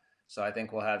soon. So I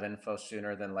think we'll have info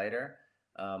sooner than later.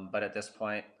 But at this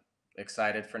point,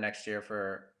 excited for next year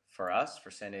for us,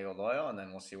 for San Diego Loyal, and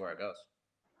then we'll see where it goes.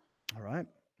 All right.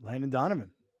 Landon Donovan.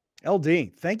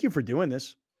 LD, thank you for doing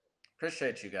this.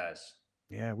 Appreciate you guys.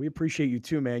 Yeah, we appreciate you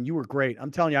too, man. You were great.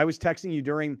 I'm telling you, I was texting you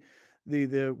during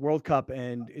the World Cup,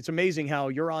 and it's amazing how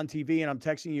you're on TV and I'm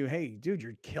texting you, hey, dude,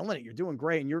 you're killing it. You're doing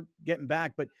great, and you're getting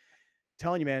back. But I'm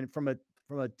telling you, man, from a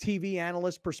TV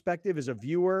analyst perspective, as a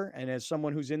viewer and as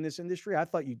someone who's in this industry, I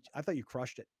thought you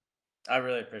crushed it. I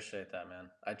really appreciate that, man.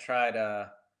 I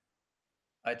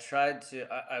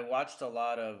watch a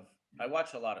lot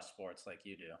of sports like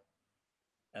you do.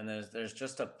 And there's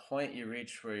just a point you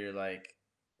reach where you're like,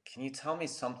 can you tell me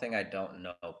something I don't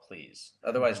know, please?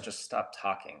 Otherwise, just stop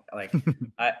talking. Like,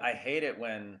 I hate it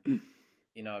when,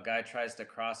 a guy tries to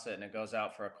cross it and it goes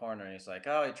out for a corner, and he's like,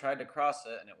 oh, he tried to cross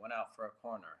it and it went out for a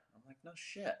corner. I'm like, no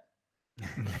shit.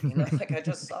 Like, I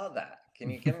just saw that. Can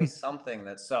you give me something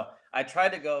that's so? I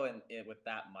tried to go in with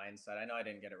that mindset. I know I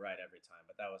didn't get it right every time,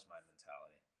 but that was my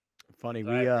mentality. Funny.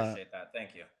 So I appreciate that.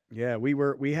 Thank you. Yeah,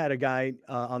 we had a guy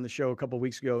on the show a couple of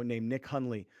weeks ago named Nick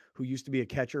Hunley, who used to be a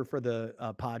catcher for the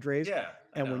Padres. Yeah.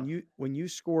 And when you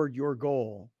scored your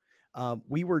goal,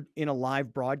 we were in a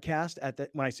live broadcast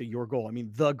when I say your goal, I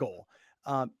mean the goal.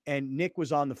 And Nick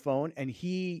was on the phone, and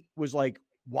he was like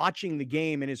watching the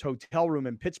game in his hotel room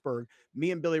in Pittsburgh.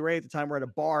 Me and Billy Ray at the time were at a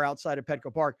bar outside of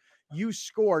Petco Park. You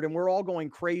scored, and we're all going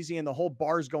crazy, and the whole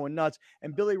bar's going nuts.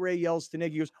 And Billy Ray yells to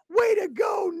Nick, he goes, "Way to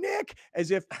go, Nick!"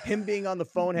 As if him being on the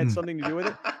phone had something to do with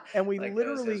it. And we Like,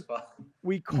 literally,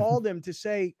 we called him to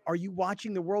say, "Are you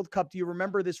watching the World Cup? Do you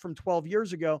remember this from 12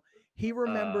 years ago?" He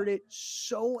remembered it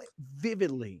so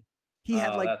vividly. He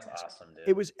had that's awesome, dude.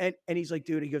 it was, and he's like,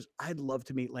 dude, he goes, "I'd love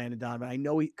to meet Landon Donovan. I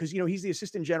know because, he's the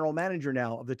assistant general manager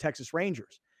now of the Texas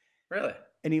Rangers. Really?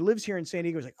 And he lives here in San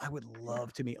Diego." He's like, "I would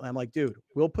love to meet." I'm like, "Dude,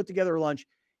 we'll put together a lunch."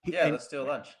 Let's do a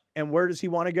lunch. And where does he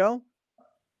want to go?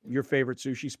 Your favorite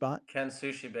sushi spot? Ken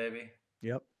Sushi, baby.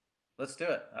 Yep. Let's do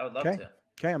it. I would love Okay. to.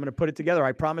 Okay, I'm going to put it together.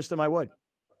 I promised him I would.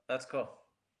 That's cool.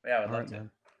 Yeah, I would All love right, to.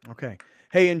 man. Okay.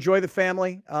 Hey, enjoy the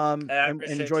family. I And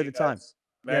appreciate enjoy you the time. guys.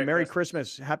 Merry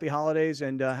Christmas. Happy holidays,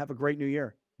 and have a great New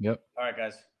Year. Yep. All right,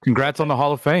 guys. Congrats on the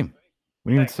Hall of Fame.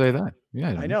 We didn't even say that.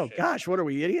 Yeah. I know. Gosh, what are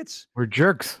we, idiots? We're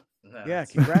jerks. Yeah,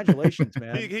 congratulations,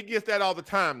 man. He gets that all the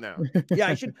time now. Yeah,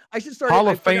 I should start. Hall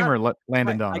I of forgot- Famer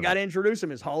Landon I Donovan. got to introduce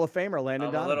him as Hall of Famer Landon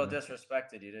I'm a Donovan. little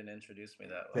disrespected. You didn't introduce me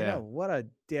that way. I know, what a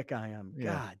dick I am.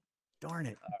 Yeah. God darn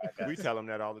it. We tell him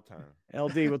that all the time.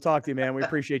 LD, we'll talk to you, man. We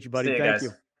appreciate you, buddy. See you Thank guys.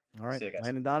 you. All right. See you guys.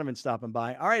 Landon Donovan stopping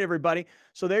by. All right, everybody.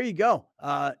 So there you go.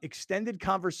 Extended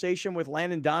conversation with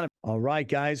Landon Donovan. All right,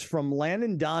 guys. From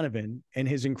Landon Donovan and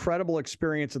his incredible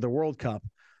experience at the World Cup,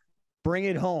 bring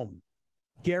it home.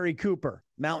 Gary Cooper,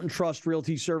 Mountain Trust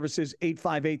Realty Services,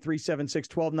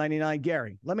 858-376-1299.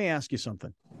 Gary, let me ask you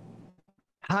something.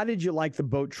 How did you like the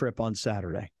boat trip on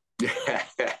Saturday?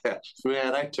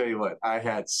 Man, I tell you what, I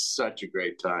had such a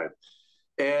great time.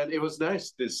 And it was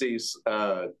nice to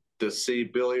see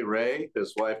Billy Ray,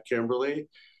 his wife Kimberly,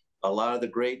 a lot of the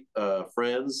great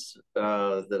friends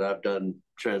that I've done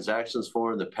transactions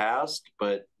for in the past.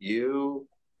 But you,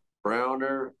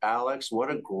 Browner, Alex,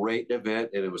 what a great event,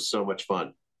 and it was so much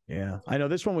fun. Yeah, I know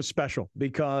this one was special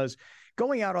because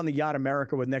going out on the Yacht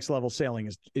America with Next Level Sailing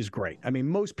is great. I mean,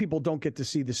 most people don't get to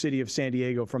see the city of San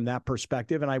Diego from that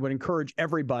perspective, and I would encourage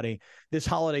everybody this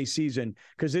holiday season,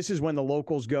 because this is when the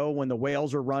locals go, when the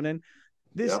whales are running.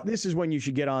 This is when you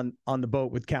should get on the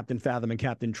boat with Captain Fathom and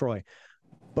Captain Troy.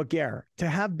 But, Gare, to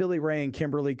have Billy Ray and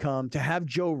Kimberly come, to have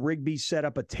Joe Rigby set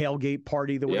up a tailgate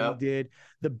party the way he did,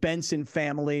 the Benson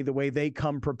family, the way they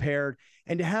come prepared,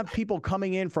 and to have people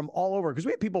coming in from all over, because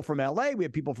we had people from L.A., we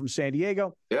had people from San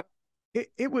Diego. Yeah.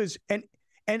 It was, and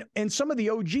some of the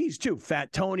OGs, too,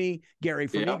 Fat Tony, Gary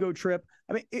from Ego Trip.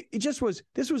 I mean, it just was,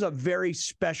 this was a very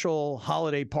special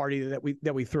holiday party that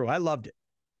we threw. I loved it.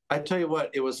 I tell you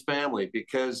what, it was family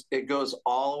because it goes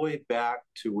all the way back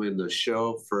to when the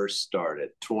show first started,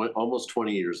 almost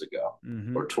 20 years ago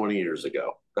or 20 years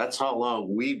ago. That's how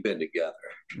long we've been together.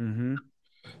 Mm-hmm.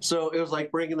 So it was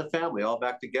like bringing the family all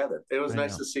back together. It was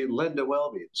nice to see Linda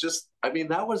Welby.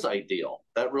 That was ideal.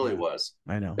 That really was.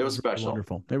 I know. It was special.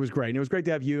 Wonderful. It was great. And it was great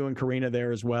to have you and Karina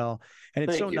there as well. And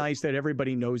it's Thank you. nice that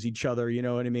everybody knows each other. You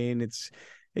know what I mean? It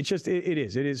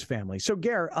is family. So,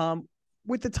 Gare,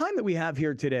 with the time that we have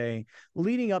here today,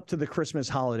 leading up to the Christmas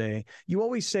holiday, you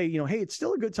always say, hey, it's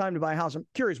still a good time to buy a house. I'm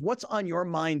curious, what's on your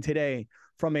mind today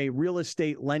from a real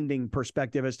estate lending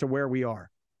perspective as to where we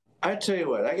are? I tell you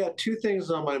what, I got two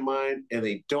things on my mind, and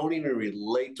they don't even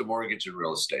relate to mortgage and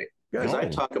real estate. Because I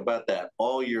talk about that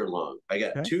all year long. I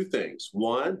got two things.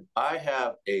 One, I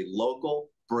have a local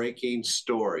breaking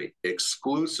story,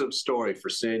 exclusive story for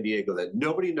San Diego that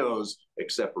nobody knows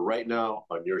except for right now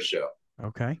on your show.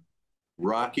 Okay.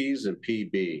 Rockies and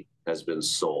PB has been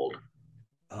sold.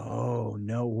 Oh,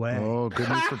 no way. Oh, good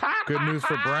news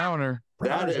for Browner.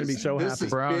 Browner's going to be so happy.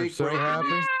 Browner's so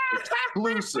happy.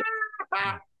 Exclusive.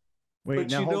 Wait, but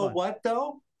now, you know hold on. what,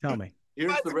 though? Tell me.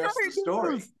 Here's the rest of the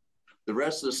story. The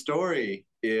rest of the story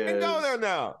is... Go there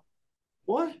now.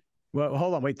 What? Well,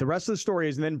 hold on. Wait, the rest of the story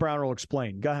is, and then Browner will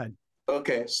explain. Go ahead.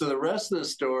 Okay, so the rest of the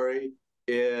story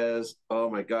is, oh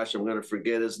my gosh, I'm going to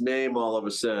forget his name all of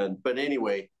a sudden. But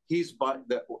anyway, he's bought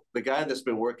the guy that's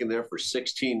been working there for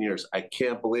 16 years. I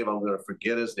can't believe I'm going to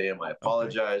forget his name. I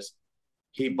apologize.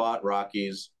 He bought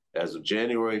Rockies as of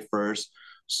January 1st.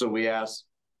 So we asked,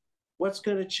 what's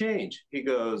going to change? He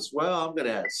goes, well, I'm going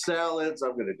to have salads.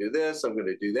 I'm going to do this. I'm going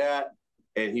to do that.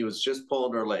 And he was just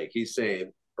pulling our leg. He's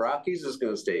saying, Rockies is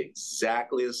going to stay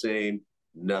exactly the same.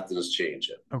 Nothing's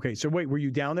changing. Okay, so wait, were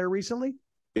you down there recently?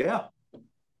 Yeah.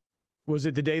 Was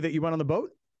it the day that you went on the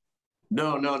boat?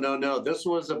 No. This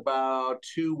was about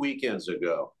 2 weekends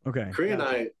ago. Okay. Kree and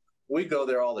I, we go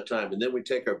there all the time. And then we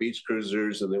take our beach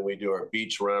cruisers and then we do our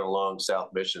beach run along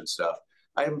South Mission stuff.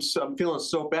 I'm feeling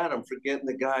so bad. I'm forgetting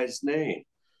the guy's name.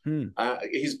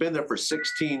 He's been there for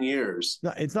 16 years.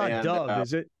 No, it's not Doug,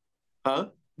 is it? Huh?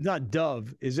 Not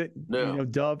Dove, is it? No. You know,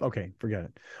 Dove? Okay, forget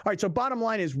it. All right, so bottom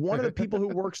line is one of the people who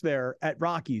works there at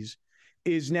Rockies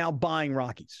is now buying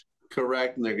Rockies.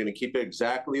 Correct, and they're going to keep it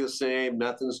exactly the same.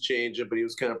 Nothing's changing, but he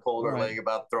was kind of pulling our leg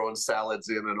about throwing salads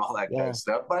in and all that kind of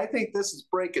stuff. But I think this is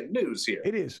breaking news here.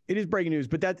 It is. It is breaking news,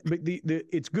 but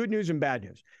it's good news and bad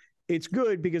news. It's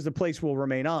good because the place will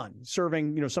remain on,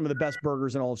 serving, you know, some of the best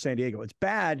burgers in all of San Diego. It's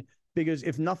bad because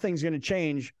if nothing's going to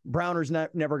change, Browner's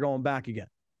never going back again.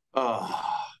 Oh,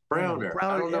 Browner.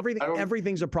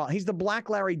 Everything's a problem. He's the Black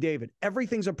Larry David.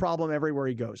 Everything's a problem everywhere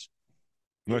he goes.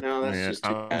 Look, man,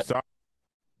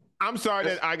 I'm sorry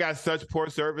that I got such poor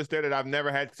service there, that I've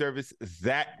never had service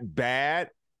that bad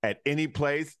at any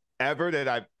place ever that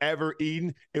I've ever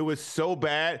eaten. It was so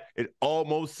bad, it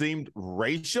almost seemed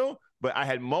racial, but I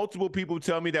had multiple people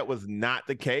tell me that was not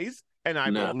the case, and I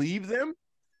believe them.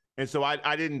 And so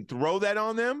I didn't throw that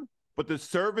on them, but the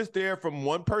service there from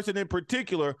one person in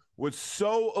particular was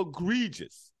so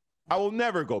egregious. I will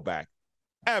never go back.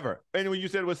 Ever. And when you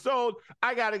said it was sold,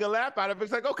 I got a laugh out of it.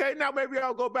 It's like, okay, now maybe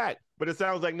I'll go back. But it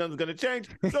sounds like nothing's going to change,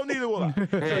 so neither will I.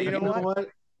 Hey, you know what,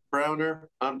 Browner?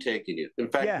 I'm taking you. In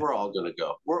fact, we're all going to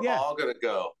go. We're all going to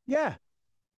go. Yeah.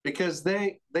 Because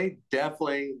they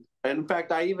definitely, and in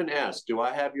fact, I even asked, do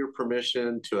I have your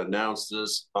permission to announce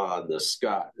this on the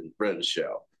Scott and Friends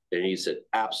show? And he said,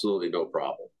 absolutely no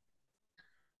problem.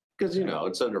 Because, you know,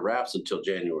 it's under wraps until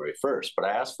January 1st. But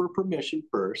I asked for permission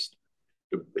first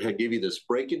to give you this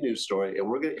breaking news story, and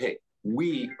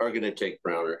we are going to take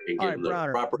Browner and give him the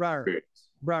proper experience.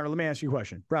 Browner, let me ask you a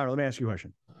question.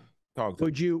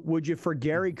 Would you for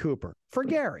Gary Cooper,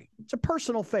 it's a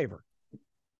personal favor,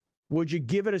 would you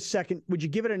give it a second? Would you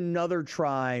give it another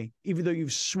try, even though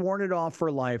you've sworn it off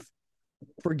for life,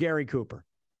 for Gary Cooper?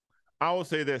 I will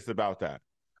say this about that.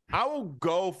 I will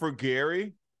go for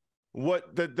Gary.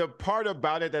 What the part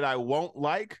about it that I won't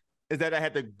like is that I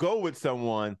had to go with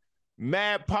someone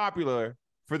mad popular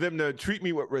for them to treat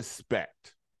me with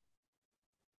respect.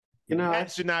 You know,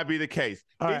 that should not be the case.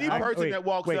 Any person that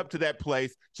walks up to that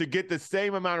place should get the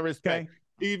same amount of respect,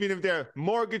 even if they're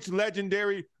mortgage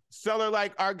legendary seller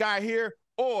like our guy here,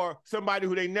 or somebody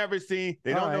who they never seen,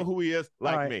 they don't know who he is,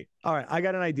 like me. All right, I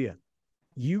got an idea.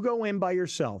 You go in by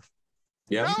yourself.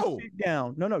 Yeah. No. Sit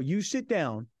down. No, you sit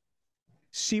down,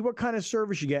 see what kind of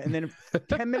service you get, and then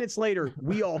 10 minutes later,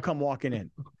 we all come walking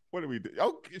in. What do we do?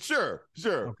 Okay, sure.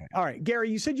 Okay. All right, Gary,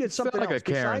 you said you had something like else. a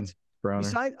Karen,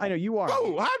 Besides, I know you are.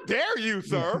 Oh, how dare you,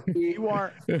 sir? You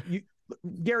are.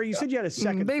 Gary, you said you had a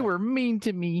second. They were mean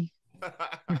to me.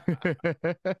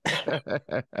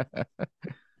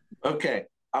 Okay,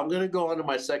 I'm going to go on to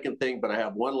my second thing, but I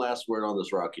have one last word on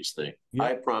this Rockies thing. Yep.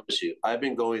 I promise you, I've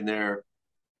been going there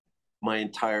my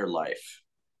entire life.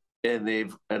 And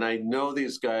I know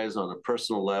these guys on a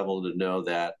personal level to know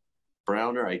that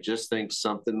Browner, I just think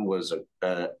something was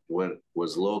a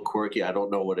little quirky. I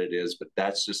don't know what it is, but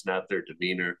that's just not their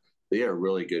demeanor. They are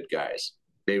really good guys.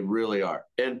 They really are.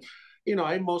 And, you know,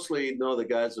 I mostly know the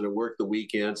guys that have worked the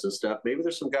weekends and stuff. Maybe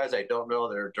there's some guys I don't know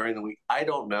that are during the week. I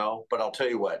don't know, but I'll tell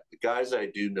you what, the guys I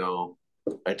do know,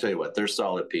 I tell you what, they're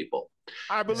solid people.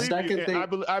 I believe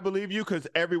you. I believe you because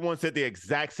everyone said the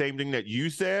exact same thing that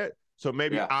you said. So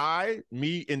maybe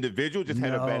me individual, just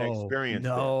had a bad experience.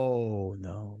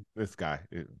 No. This guy.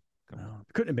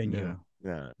 Couldn't have been you.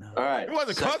 Yeah. No. All right. It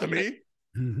wasn't because of me.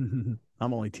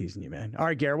 I'm only teasing you, man. All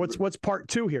right, Gary, what's part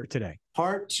 2 here today?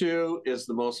 Part 2 is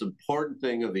the most important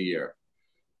thing of the year.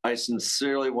 I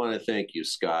sincerely want to thank you,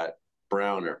 Scott,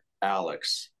 Browner,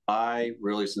 Alex. I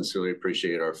really sincerely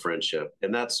appreciate our friendship.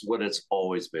 And that's what it's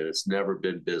always been. It's never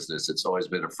been business. It's always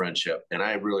been a friendship. And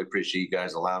I really appreciate you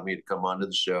guys allowing me to come onto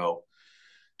the show,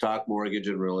 talk mortgage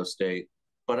and real estate.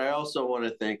 But I also want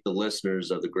to thank the listeners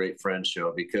of the Great Friends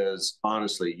Show because,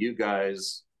 honestly, you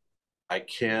guys, I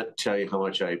can't tell you how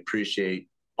much I appreciate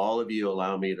all of you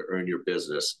allowing me to earn your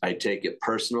business. I take it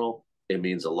personal. It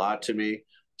means a lot to me.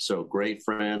 So, great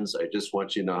friends, I just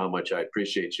want you to know how much I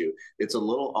appreciate you. It's a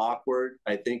little awkward,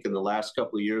 I think, in the last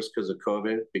couple of years because of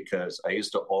COVID, because I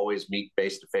used to always meet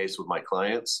face-to-face with my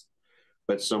clients.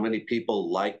 But so many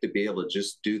people like to be able to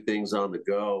just do things on the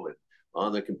go and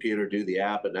on the computer, do the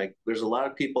app. And there's a lot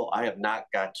of people I have not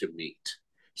got to meet.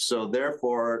 So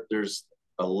therefore, there's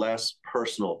a less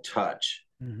personal touch.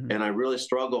 Mm-hmm. And I really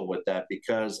struggle with that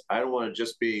because I don't want to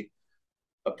just be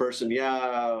a person,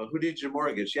 who did your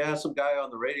mortgage? Yeah, some guy on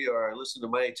the radio, or I listen to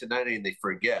Money to 90, and they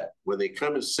forget. When they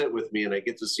come and sit with me and I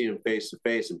get to see them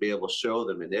face-to-face and be able to show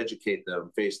them and educate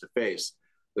them face-to-face,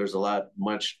 there's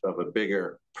much of a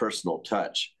bigger personal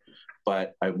touch.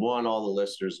 But I want all the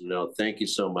listeners to know, thank you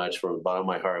so much from the bottom of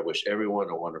my heart. I wish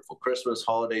everyone a wonderful Christmas,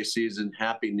 holiday season,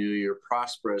 Happy New Year,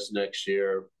 prosperous next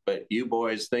year. But you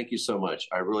boys, thank you so much.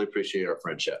 I really appreciate our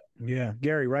friendship. Yeah,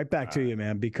 Gary, right back to you,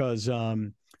 man, because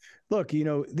look, you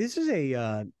know, this is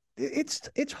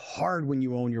it's hard when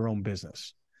you own your own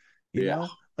business. You know?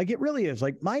 Like it really is.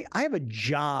 Like I have a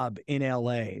job in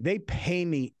LA. They pay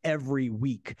me every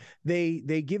week.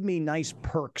 They give me nice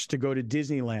perks to go to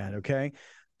Disneyland, okay?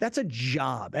 That's a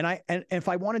job. And if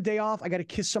I want a day off, I got to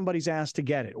kiss somebody's ass to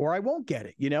get it, or I won't get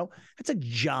it, you know? It's a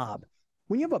job.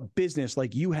 When you have a business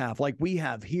like you have, like we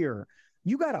have here,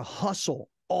 you got to hustle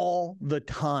all the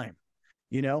time,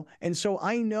 you know? And so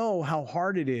I know how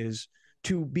hard it is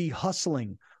to be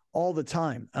hustling all the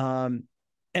time.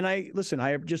 And I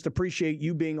just appreciate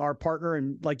you being our partner.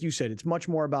 And like you said, it's much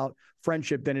more about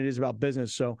friendship than it is about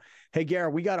business. So, hey,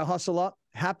 Garrett, we got to hustle up.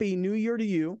 Happy New Year to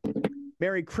you.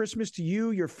 Merry Christmas to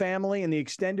you, your family, and the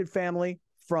extended family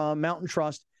from Mountain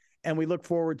Trust. And we look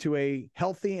forward to a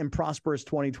healthy and prosperous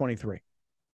 2023.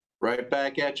 Right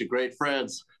back at you. Great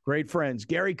friends. Great friends.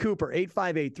 Gary Cooper,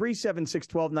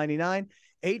 858-376-1299,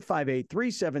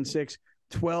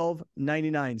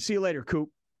 858-376-1299. See you later, Coop.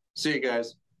 See you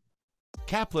guys.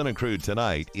 Kaplan and Crew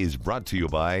tonight is brought to you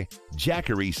by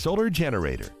Jackery Solar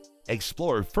Generator.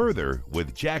 Explore further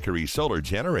with Jackery Solar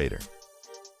Generator.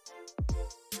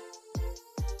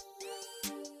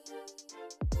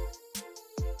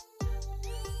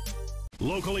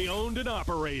 Locally owned and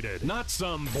operated, not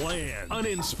some bland,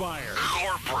 uninspired,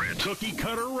 corporate,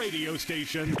 cookie-cutter radio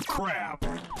station crap.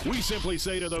 We simply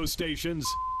say to those stations,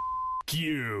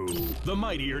 Q. The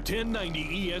mightier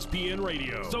 1090 ESPN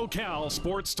Radio, SoCal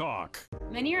Sports Talk.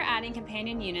 Many are adding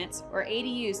companion units, or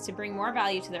ADUs, to bring more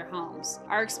value to their homes.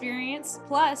 Our experience,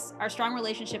 plus our strong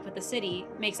relationship with the city,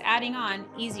 makes adding on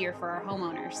easier for our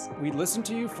homeowners. We listen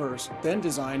to you first, then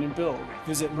design and build.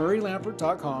 Visit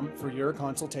murraylampert.com for your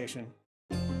consultation.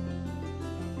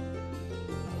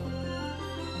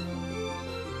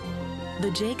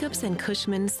 The Jacobs and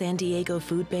Cushman San Diego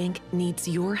Food Bank needs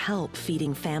your help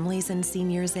feeding families and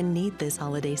seniors in need this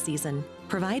holiday season.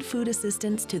 Provide food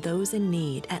assistance to those in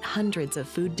need at hundreds of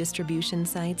food distribution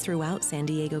sites throughout San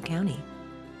Diego County.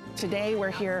 Today we're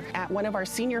here at one of our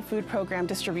senior food program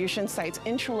distribution sites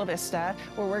in Chula Vista,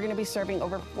 where we're going to be serving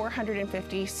over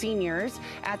 450 seniors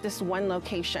at this one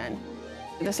location.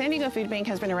 The San Diego Food Bank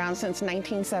has been around since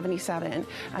 1977.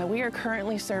 We are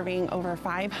currently serving over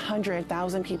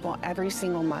 500,000 people every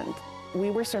single month.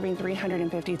 We were serving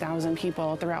 350,000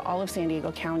 people throughout all of San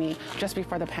Diego County just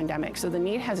before the pandemic, so the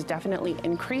need has definitely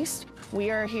increased. We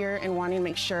are here and wanting to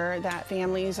make sure that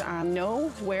families know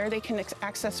where they can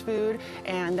access food,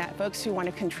 and that folks who want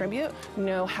to contribute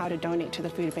know how to donate to the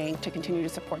food bank to continue to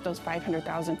support those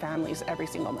 500,000 families every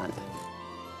single month.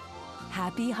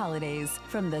 Happy holidays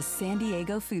from the San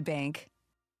Diego Food Bank.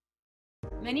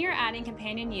 Many are adding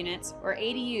companion units, or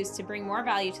ADUs, to bring more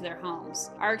value to their homes.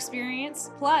 Our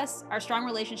experience, plus our strong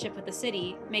relationship with the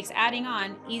city, makes adding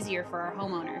on easier for our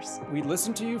homeowners. We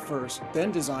listen to you first,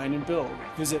 then design and build.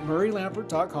 Visit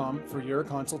murraylampert.com for your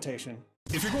consultation.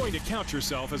 If you're going to count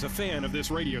yourself as a fan of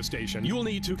this radio station, you'll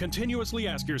need to continuously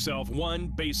ask yourself one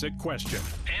basic question.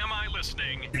 Am I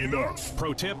listening enough?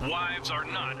 Pro tip, wives are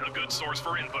not a good source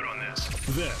for input on this.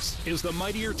 This is the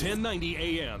mightier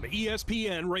 1090 AM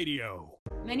ESPN Radio.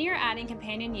 Many are adding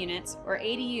companion units, or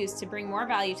ADUs, to bring more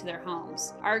value to their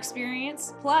homes. Our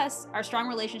experience, plus our strong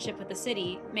relationship with the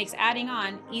city, makes adding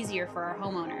on easier for our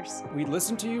homeowners. We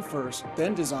listen to you first,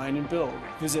 then design and build.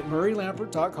 Visit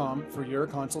murraylampert.com for your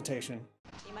consultation.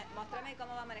 Muéstrame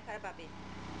cómo va a manejar papi.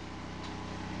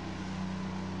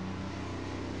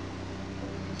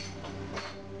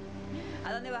 ¿A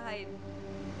dónde vas a ir?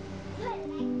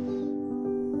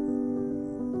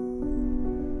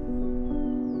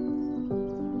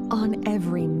 On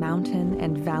every mountain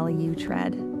and valley you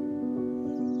tread,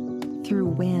 through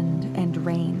wind and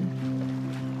rain,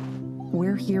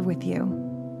 we're here with you.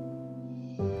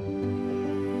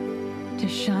 To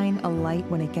shine a light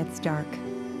when it gets dark,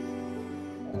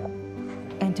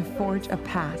 and to forge a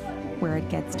path where it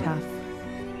gets tough.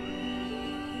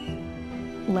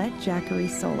 Let Jackery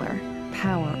Solar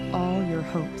power all your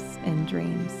hopes and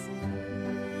dreams.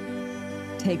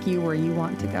 Take you where you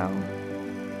want to go,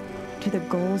 to the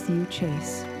goals you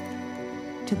chase,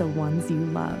 to the ones you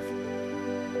love.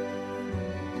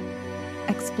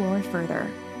 Explore further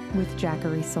with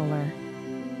Jackery Solar.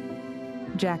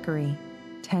 Jackery,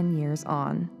 10 years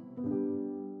on.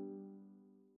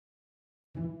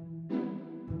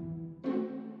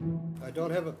 I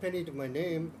don't have a penny to my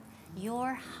name.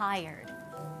 You're hired.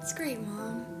 It's great,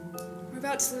 Mom. We're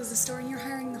about to lose the store and you're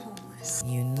hiring the homeless.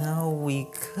 You know, we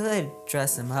could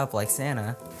dress him up like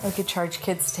Santa. I could charge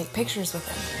kids to take pictures with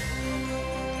him.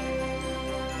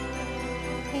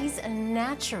 He's a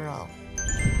natural.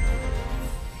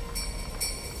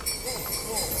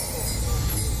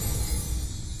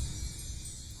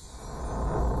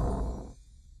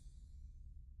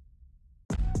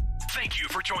 Thank you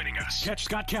for joining us. Catch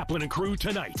Scott Kaplan and Crew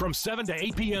tonight from 7 to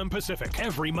 8 p.m. Pacific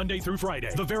every Monday through Friday.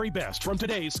 The very best from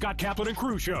today's Scott Kaplan and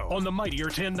Crew show on the mightier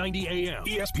 1090 AM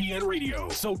ESPN Radio,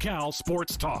 SoCal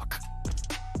Sports Talk.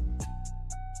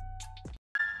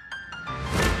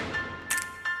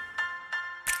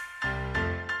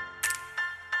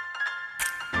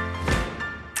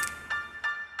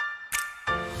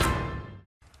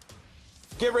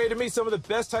 Get ready to meet some of the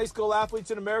best high school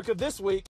athletes in America this week